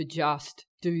also to just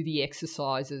do the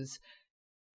exercises,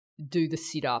 do the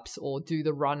sit-ups or do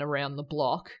the run around the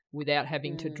block without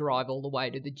having to drive all the way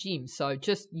to the gym. So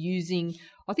just using,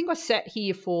 I think I sat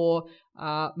here for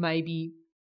maybe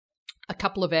a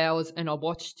couple of hours, and I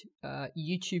watched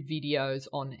YouTube videos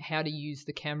on how to use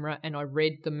the camera, and I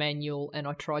read the manual, and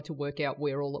I tried to work out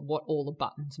what all the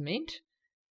buttons meant.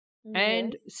 Yes.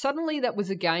 And suddenly that was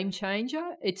a game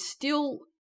changer. I still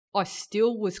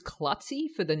was klutzy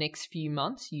for the next few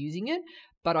months using it,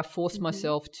 but I forced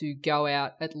myself to go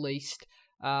out at least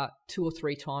 2 or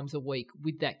 3 times a week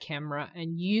with that camera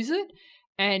and use it,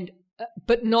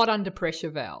 but not under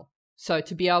pressure, Val. So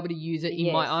to be able to use it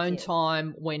in my own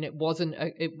time when it wasn't,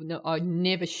 I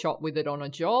never shot with it on a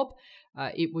job.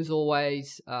 It was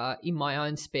always in my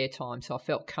own spare time. So I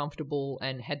felt comfortable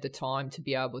and had the time to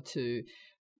be able to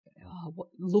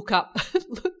look up,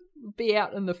 be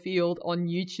out in the field on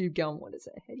YouTube going, what is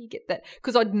it? How do you get that?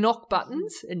 Because I'd knock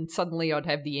buttons and suddenly I'd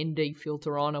have the ND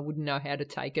filter on. I wouldn't know how to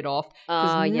take it off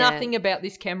because nothing about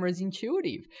this camera is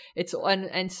intuitive.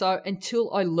 And so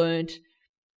until I learned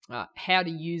how to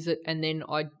use it, and then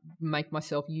I'd make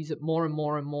myself use it more and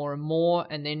more and more and more,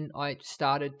 and then I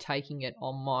started taking it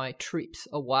on my trips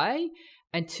away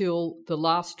until the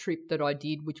last trip that I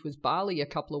did, which was Bali a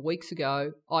couple of weeks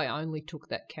ago, I only took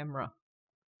that camera.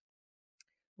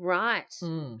 Right.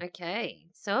 Okay.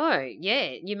 So,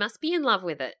 you must be in love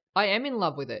with it. I am in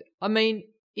love with it. I mean,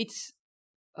 it's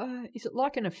is it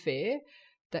like an affair,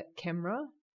 that camera?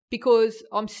 Because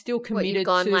I'm still committed you've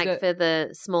gone to for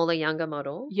the smaller, younger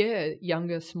model? Yeah,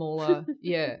 younger, smaller,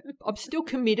 yeah. I'm still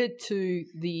committed to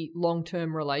the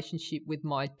long-term relationship with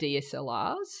my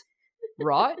DSLRs,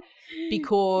 right?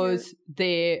 Because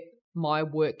they're my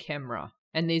work camera,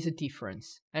 and there's a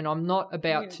difference. And I'm not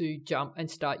about to jump and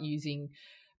start using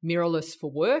mirrorless for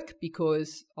work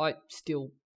because I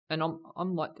still... And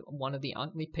I'm like one of the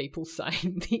only people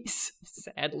saying this,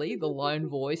 sadly, the lone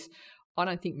voice. I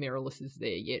don't think mirrorless is there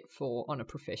yet on a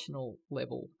professional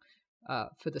level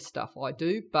for the stuff I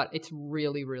do, but it's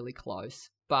really, really close.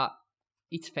 But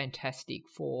it's fantastic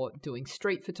for doing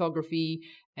street photography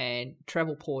and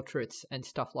travel portraits and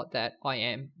stuff like that. I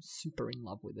am super in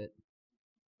love with it.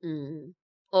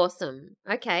 Awesome.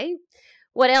 Okay.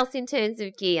 What else in terms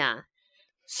of gear?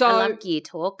 So I love gear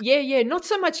talk. Yeah. Not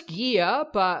so much gear,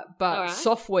 but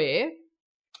software.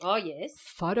 Oh, yes.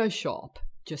 Photoshop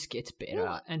just gets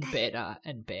better and better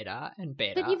and better and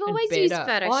better. But you've always used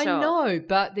Photoshop. I know,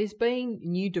 but there's been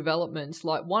new developments.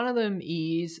 Like one of them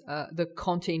is the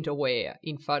content aware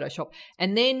in Photoshop,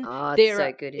 and then it's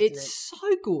so good. Isn't it's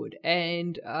so good,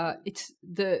 and I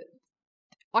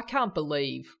can't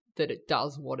believe that it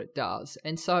does what it does.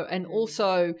 And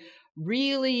also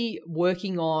really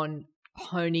working on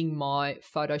honing my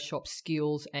Photoshop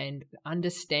skills and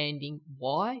understanding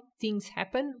why things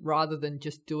happen rather than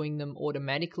just doing them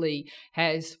automatically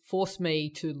has forced me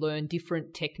to learn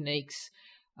different techniques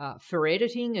for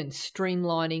editing and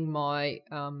streamlining my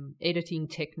editing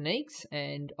techniques.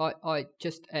 And I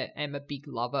just am a big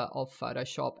lover of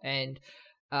Photoshop. And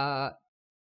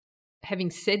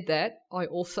having said that, I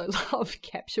also love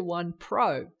Capture One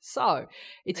Pro. So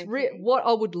it's what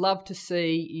I would love to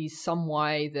see is some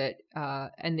way that,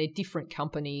 and they're different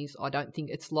companies. I don't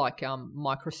think it's like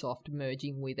Microsoft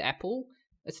merging with Apple.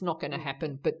 It's not going to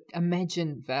happen. But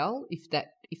imagine, Val, if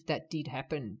that did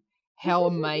happen, how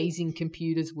amazing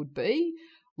computers would be.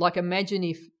 Like imagine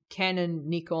if Canon,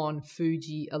 Nikon,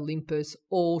 Fuji, Olympus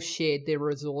all shared their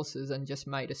resources and just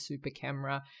made a super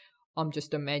camera. I'm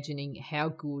just imagining how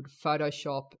good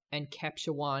Photoshop and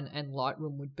Capture One and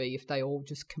Lightroom would be if they all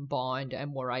just combined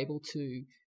and were able to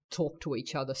talk to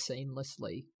each other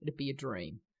seamlessly. It'd be a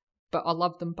dream. But I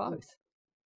love them both.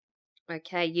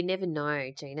 Okay, you never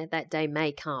know, Gina. That day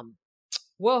may come.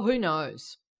 Well, who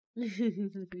knows?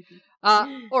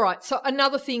 All right, so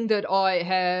another thing that I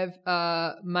have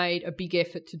made a big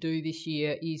effort to do this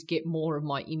year is get more of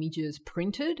my images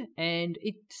printed, and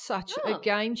it's such a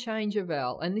game changer,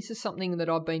 Val, and this is something that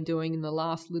I've been doing in the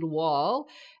last little while,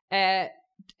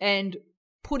 and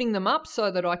putting them up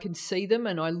so that I can see them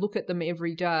and I look at them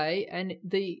every day, and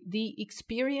the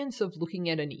experience of looking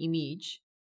at an image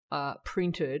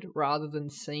printed rather than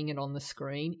seeing it on the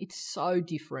screen, it's so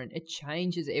different. It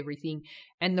changes everything,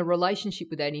 and the relationship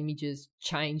with that images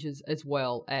changes as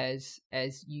well as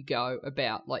you go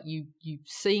about. Like you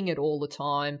seeing it all the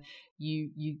time, you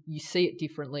see it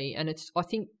differently, and I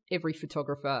think every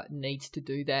photographer needs to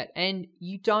do that. And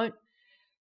you don't.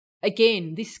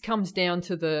 Again, this comes down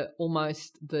to the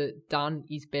done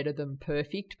is better than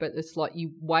perfect, but it's like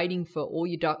you waiting for all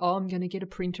you do. Oh, I'm going to get a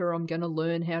printer. I'm going to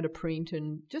learn how to print,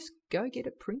 and just go get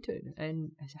it printed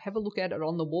and have a look at it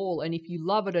on the wall. And if you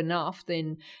love it enough,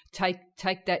 then take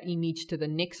that image to the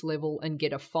next level and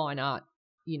get a fine art,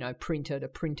 printer to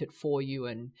print it for you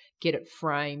and get it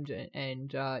framed.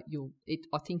 And I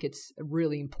think it's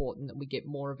really important that we get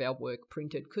more of our work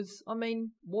printed, because I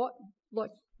mean, why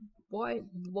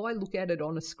look at it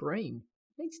on a screen?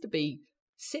 It needs to be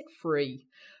set free.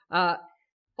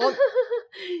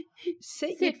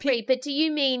 Set free, but do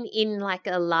you mean in like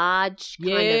a large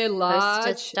kind of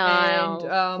poster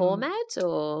style format,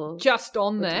 or just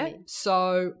on that?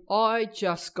 So I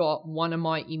just got one of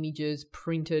my images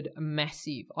printed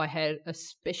massive. I had a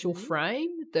special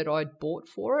frame that I'd bought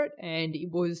for it, and it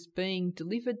was being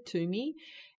delivered to me,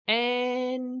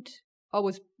 and I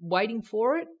was waiting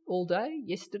for it all day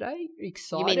yesterday,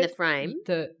 excited. You mean the frame?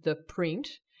 The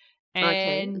print.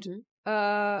 And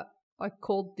I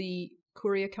called the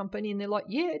courier company and they're like,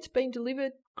 yeah, it's been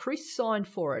delivered. Chris signed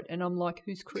for it. And I'm like,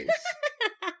 who's Chris?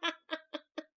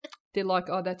 They're like,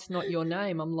 oh, that's not your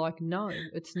name. I'm like, no,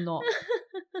 it's not.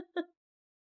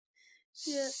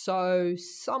 Yeah. So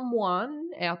someone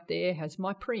out there has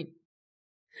my print.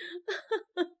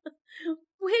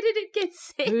 Where did it get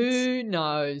sent? Who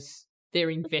knows? They're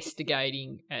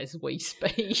investigating as we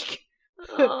speak.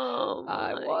 Oh,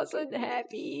 I wasn't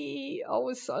happy. I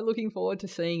was so looking forward to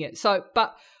seeing it. So,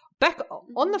 but back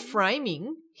on the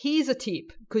framing, here's a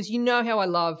tip, because you know how I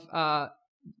love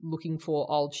looking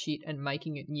for old shit and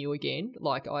making it new again.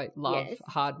 Like I love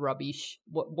hard rubbish.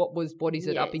 What is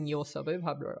it up in your suburb?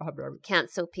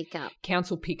 Council pickup.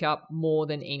 Council pickup more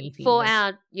than anything. For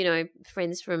our,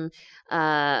 friends from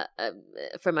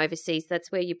overseas,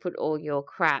 that's where you put all your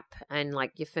crap and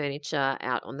like your furniture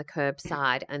out on the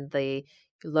curbside, and the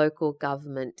local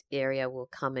government area will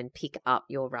come and pick up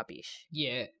your rubbish.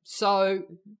 Yeah. So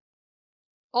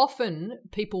often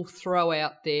people throw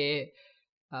out their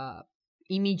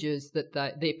images that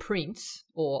their prints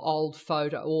or old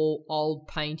photo or old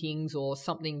paintings or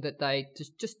something that they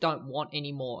just don't want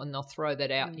anymore, and they'll throw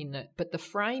that out in it. But the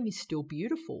frame is still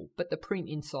beautiful, but the print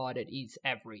inside it is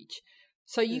average.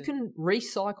 So you can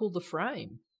recycle the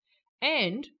frame.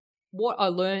 And what I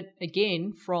learned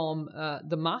again from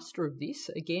the master of this,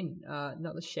 again,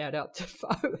 another shout out to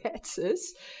Faux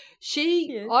Hatzes. This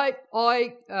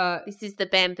is the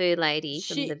bamboo lady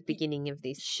from the beginning of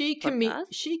this podcast.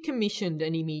 She commissioned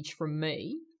an image from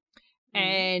me,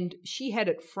 and she had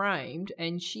it framed,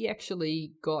 and she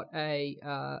actually got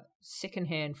a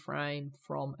secondhand frame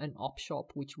from an op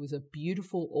shop, which was a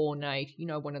beautiful ornate,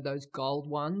 one of those gold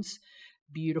ones.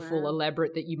 Beautiful,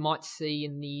 elaborate, that you might see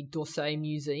in the d'Orsay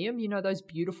Museum. Those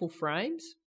beautiful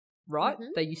frames, right?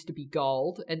 They used to be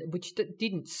gold, and which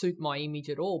didn't suit my image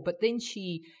at all. But then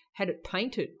she had it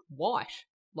painted white,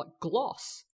 like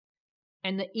gloss,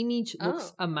 and the image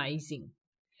looks amazing.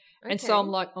 Okay. And so I'm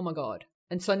like, oh my God.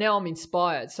 And so now I'm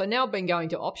inspired. So now I've been going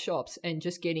to op shops and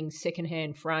just getting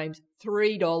secondhand frames,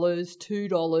 $3,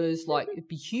 $2, like it'd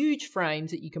be huge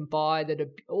frames that you can buy that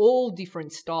are all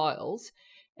different styles,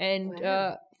 and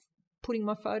putting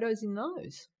my photos in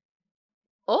those.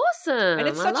 Awesome. And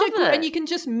it's such a good, and you can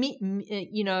just mix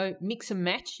and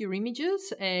match your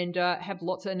images and have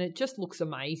lots, and it just looks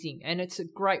amazing. And it's a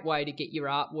great way to get your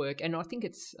artwork. And I think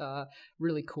it's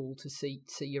really cool to see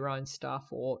your own stuff,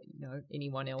 or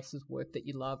anyone else's work that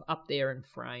you love up there and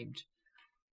framed.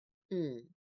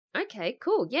 Okay,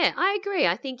 cool. Yeah, I agree.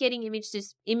 I think getting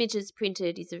images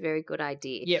printed is a very good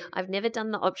idea. Yep. I've never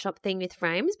done the op shop thing with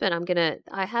frames, but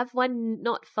I have one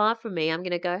not far from me. I'm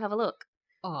gonna go have a look.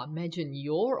 Oh, imagine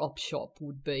your op shop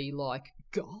would be like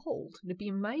gold. It'd be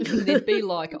amazing. There'd be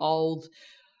like old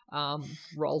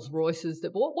Rolls Royces.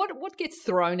 What gets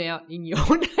thrown out in your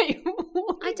name?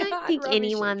 I don't think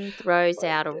anyone throws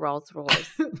out a Rolls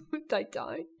Royce. They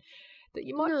don't. That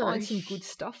you might find some good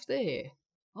stuff there.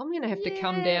 I'm going to have to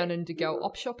come down and to go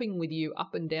op shopping with you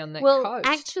up and down that coast. Well,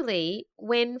 actually,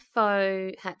 when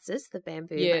Fo Hatsis, the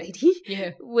bamboo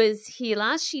lady, was here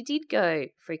last, she did go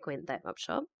frequent that op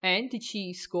shop. And did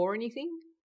she score anything?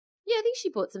 Yeah, I think she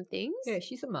bought some things. Yeah,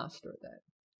 she's a master at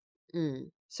that.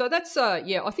 So that's,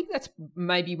 I think that's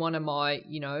maybe one of my,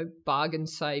 bargain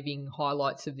saving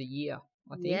highlights of the year,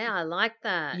 I think. Yeah, I like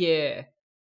that. Yeah.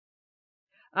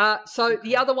 So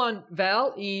the other one,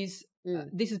 Val, is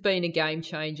this has been a game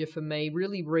changer for me,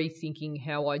 really rethinking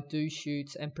how I do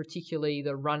shoots, and particularly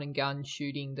the run and gun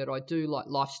shooting that I do, like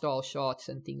lifestyle shots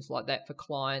and things like that for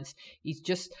clients, is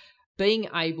just being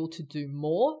able to do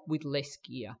more with less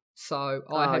gear. So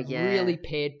I have really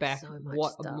pared back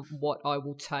what I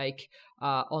will take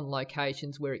on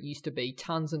locations where it used to be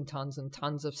tons and tons and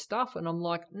tons of stuff. And I'm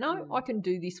like, no, I can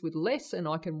do this with less, and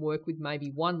I can work with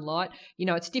maybe one light.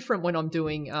 It's different when I'm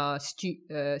doing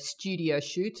studio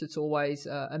shoots. It's always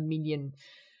a million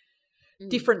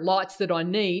different lights that I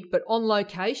need. But on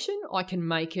location, I can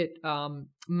make it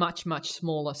much, much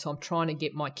smaller. So I'm trying to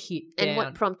get my kit down. And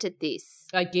what prompted this?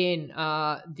 Again,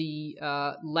 the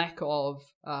lack of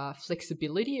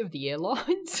flexibility of the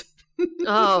airlines.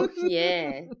 Oh,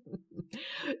 yeah.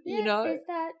 There's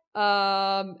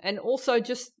that. And also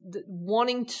just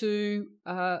wanting to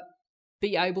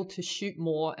be able to shoot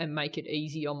more and make it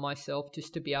easy on myself,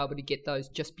 just to be able to get those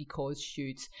just because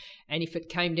shoots. And if it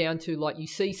came down to, like, you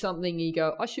see something, you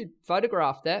go, I should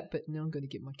photograph that, but now I'm going to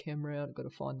get my camera out, I've got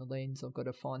to find the lens, I've got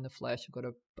to find the flash, I've got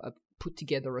to put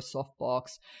together a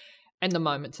softbox, and the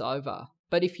moment's over.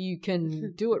 But if you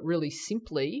can do it really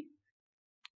simply,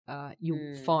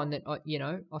 you'll find that,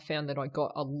 I found that I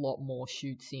got a lot more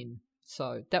shoots in.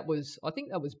 So I think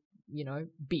that was,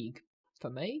 big for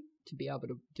me to be able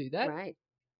to do that. Right.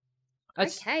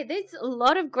 Okay, there's a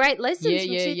lot of great lessons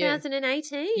from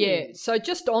 2018. Yeah, so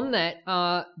just on that,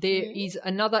 there is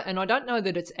another, and I don't know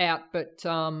that it's out, but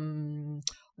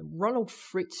Ronald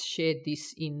Fritz shared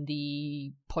this in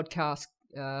the podcast,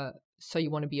 So You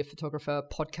Want to Be a Photographer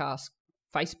podcast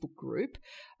Facebook group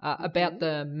about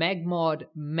the Magmod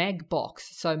Magbox.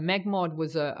 So Magmod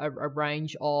was a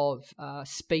range of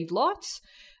speed lights,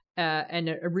 and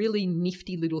a really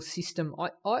nifty little system.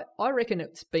 I reckon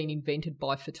it's been invented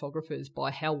by photographers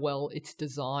by how well it's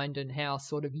designed and how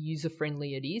sort of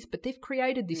user-friendly it is. But they've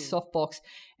created this softbox,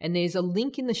 and there's a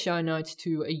link in the show notes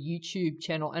to a YouTube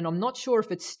channel, and I'm not sure if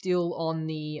it's still on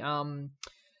the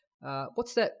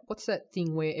what's that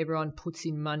thing where everyone puts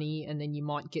in money and then you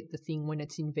might get the thing when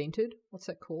it's invented? What's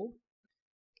that called?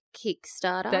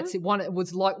 Kickstarter. That's it. It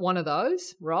was like one of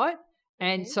those, right?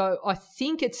 And so I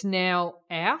think it's now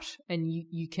out, and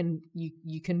you can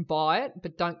buy it,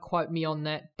 but don't quote me on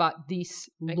that. But this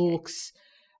looks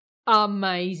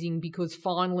amazing, because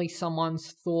finally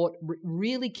someone's thought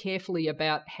really carefully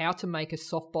about how to make a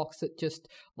softbox that just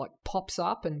like pops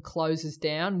up and closes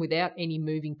down without any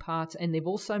moving parts. And they've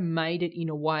also made it in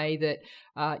a way that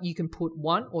you can put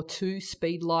 1 or 2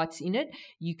 speed lights in it.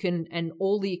 You can, and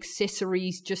all the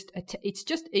accessories, it's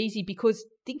just easy, because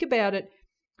think about it.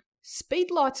 Speed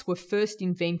lights were first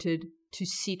invented to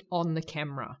sit on the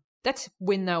camera. That's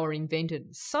when they were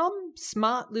invented. Some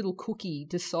smart little cookie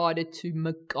decided to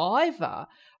MacGyver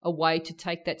a way to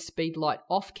take that speed light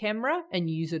off camera and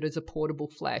use it as a portable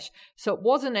flash. So it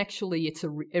wasn't actually its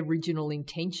original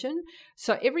intention.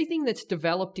 So everything that's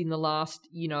developed in the last,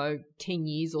 10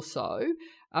 years or so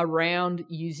around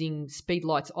using speed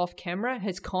lights off camera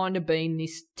has kind of been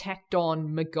this tacked on,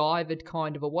 MacGyvered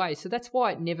kind of a way. So that's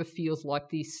why it never feels like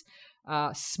this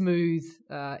smooth,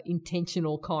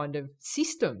 intentional kind of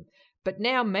system. But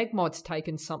now Magmod's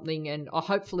taken something, and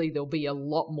hopefully there'll be a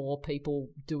lot more people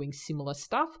doing similar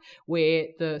stuff where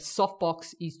the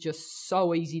softbox is just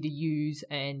so easy to use.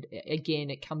 And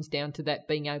again, it comes down to that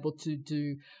being able to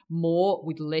do more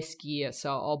with less gear.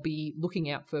 So I'll be looking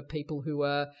out for people who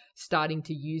are starting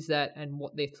to use that and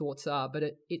what their thoughts are. But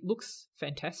it looks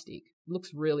fantastic. It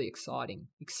looks really exciting.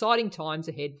 Exciting times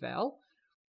ahead, Val.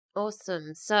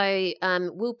 Awesome. So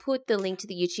we'll put the link to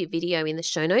the YouTube video in the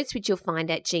show notes, which you'll find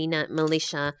at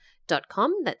GinaMilicia.com.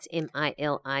 That's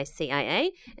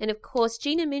MILICIA. And of course,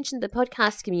 Gina mentioned the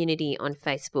podcast community on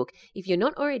Facebook. If you're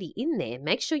not already in there,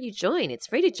 make sure you join. It's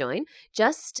free to join.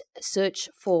 Just search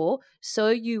for So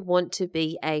You Want to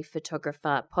Be a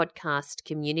Photographer podcast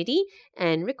community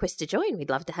and request to join. We'd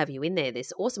love to have you in there.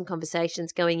 There's awesome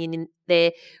conversations going in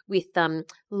there with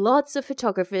lots of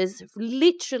photographers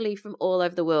literally from all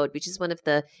over the world, which is one of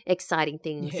the exciting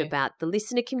things about the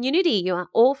listener community. You are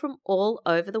all from all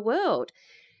over the world.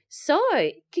 So,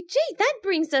 gee, that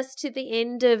brings us to the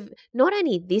end of not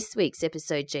only this week's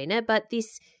episode, Gina, but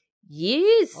this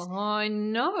year's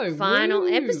final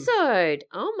episode.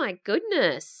 Oh, my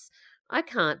goodness. I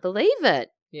can't believe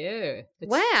it. Yeah.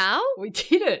 Wow. We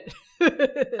did it.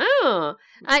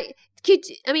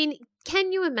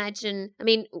 Can you imagine?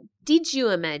 Did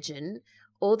you imagine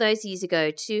all those years ago,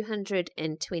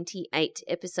 228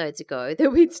 episodes ago,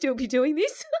 that we'd still be doing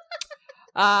this?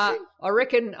 I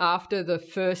reckon after the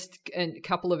first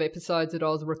couple of episodes that I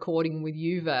was recording with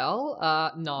you, Val,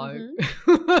 no.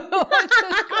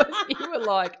 Mm-hmm. You were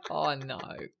like, oh, no.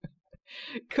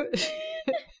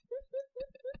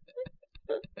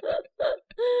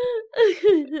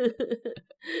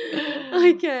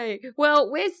 Okay,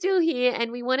 well, we're still here,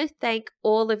 and we want to thank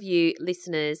all of you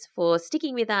listeners for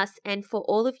sticking with us and for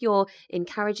all of your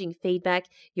encouraging feedback,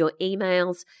 your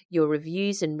emails, your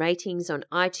reviews and ratings on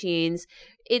iTunes.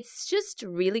 It's just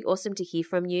really awesome to hear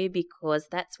from you because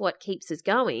that's what keeps us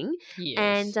going.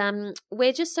 Yes. And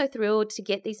we're just so thrilled to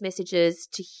get these messages,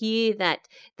 to hear that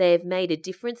they've made a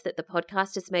difference, that the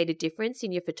podcast has made a difference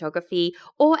in your photography,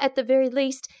 or at the very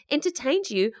least entertained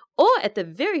you, or at the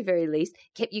very, very least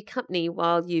kept you company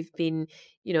while you've been,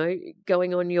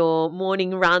 going on your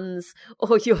morning runs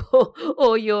or your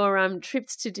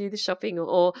trips to do the shopping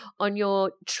or on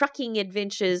your trucking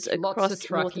adventures across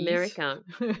North America.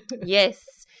 Yes.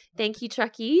 Thank you,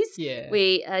 truckies.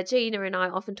 Yeah. Gina and I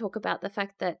often talk about the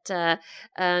fact that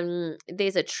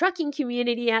there's a trucking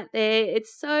community out there.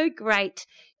 It's so great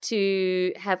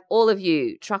to have all of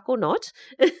you, truck or not,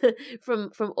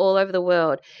 from all over the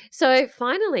world. So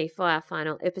finally, for our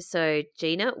final episode,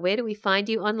 Gina, where do we find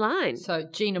you online? So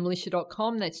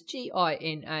GinaMilicia.com, that's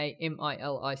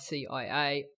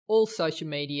GINAMILICIA. All social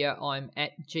media, I'm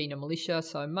at Gina Milicia,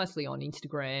 so mostly on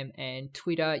Instagram and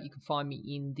Twitter. You can find me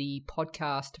in the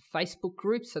podcast Facebook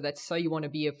group. So that's So You Want to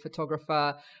Be a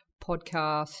Photographer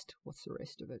podcast. What's the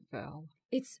rest of it, Val?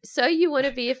 It's So You Want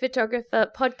to Be a Photographer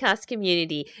podcast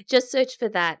community. Just search for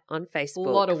that on Facebook. A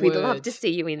lot of We'd words. love to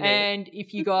see you in there. And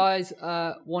if you guys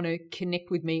want to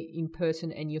connect with me in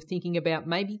person and you're thinking about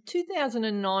maybe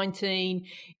 2019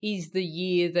 is the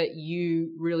year that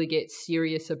you really get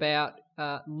serious about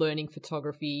learning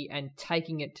photography and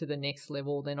taking it to the next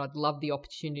level, then I'd love the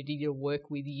opportunity to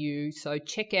work with you. So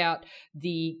check out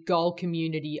the Goal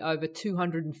community, over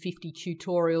 250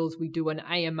 tutorials. We do an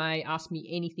AMA, Ask Me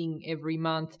Anything, every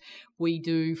month. We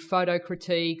do photo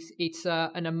critiques. It's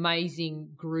an amazing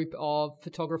group of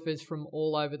photographers from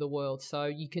all over the world. So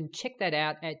you can check that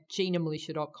out at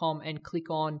GinaMilicia.com and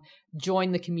click on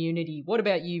Join the Community. What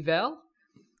about you, Val?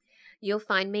 You'll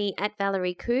find me at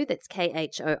Valerie Khoo, that's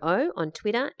KHOO, on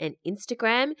Twitter and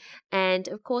Instagram. And,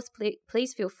 of course,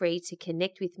 please feel free to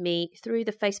connect with me through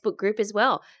the Facebook group as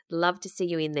well. Love to see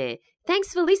you in there.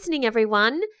 Thanks for listening,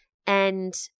 everyone.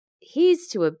 And here's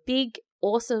to a big,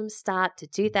 awesome start to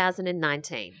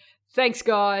 2019. Thanks,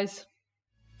 guys.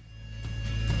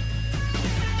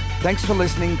 Thanks for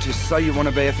listening to So You Want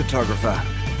to Be a Photographer.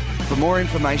 For more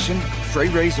information, free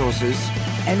resources,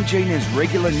 and Gina's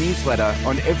regular newsletter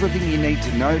on everything you need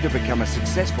to know to become a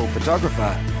successful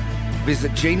photographer,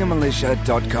 visit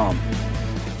GinaMilicia.com.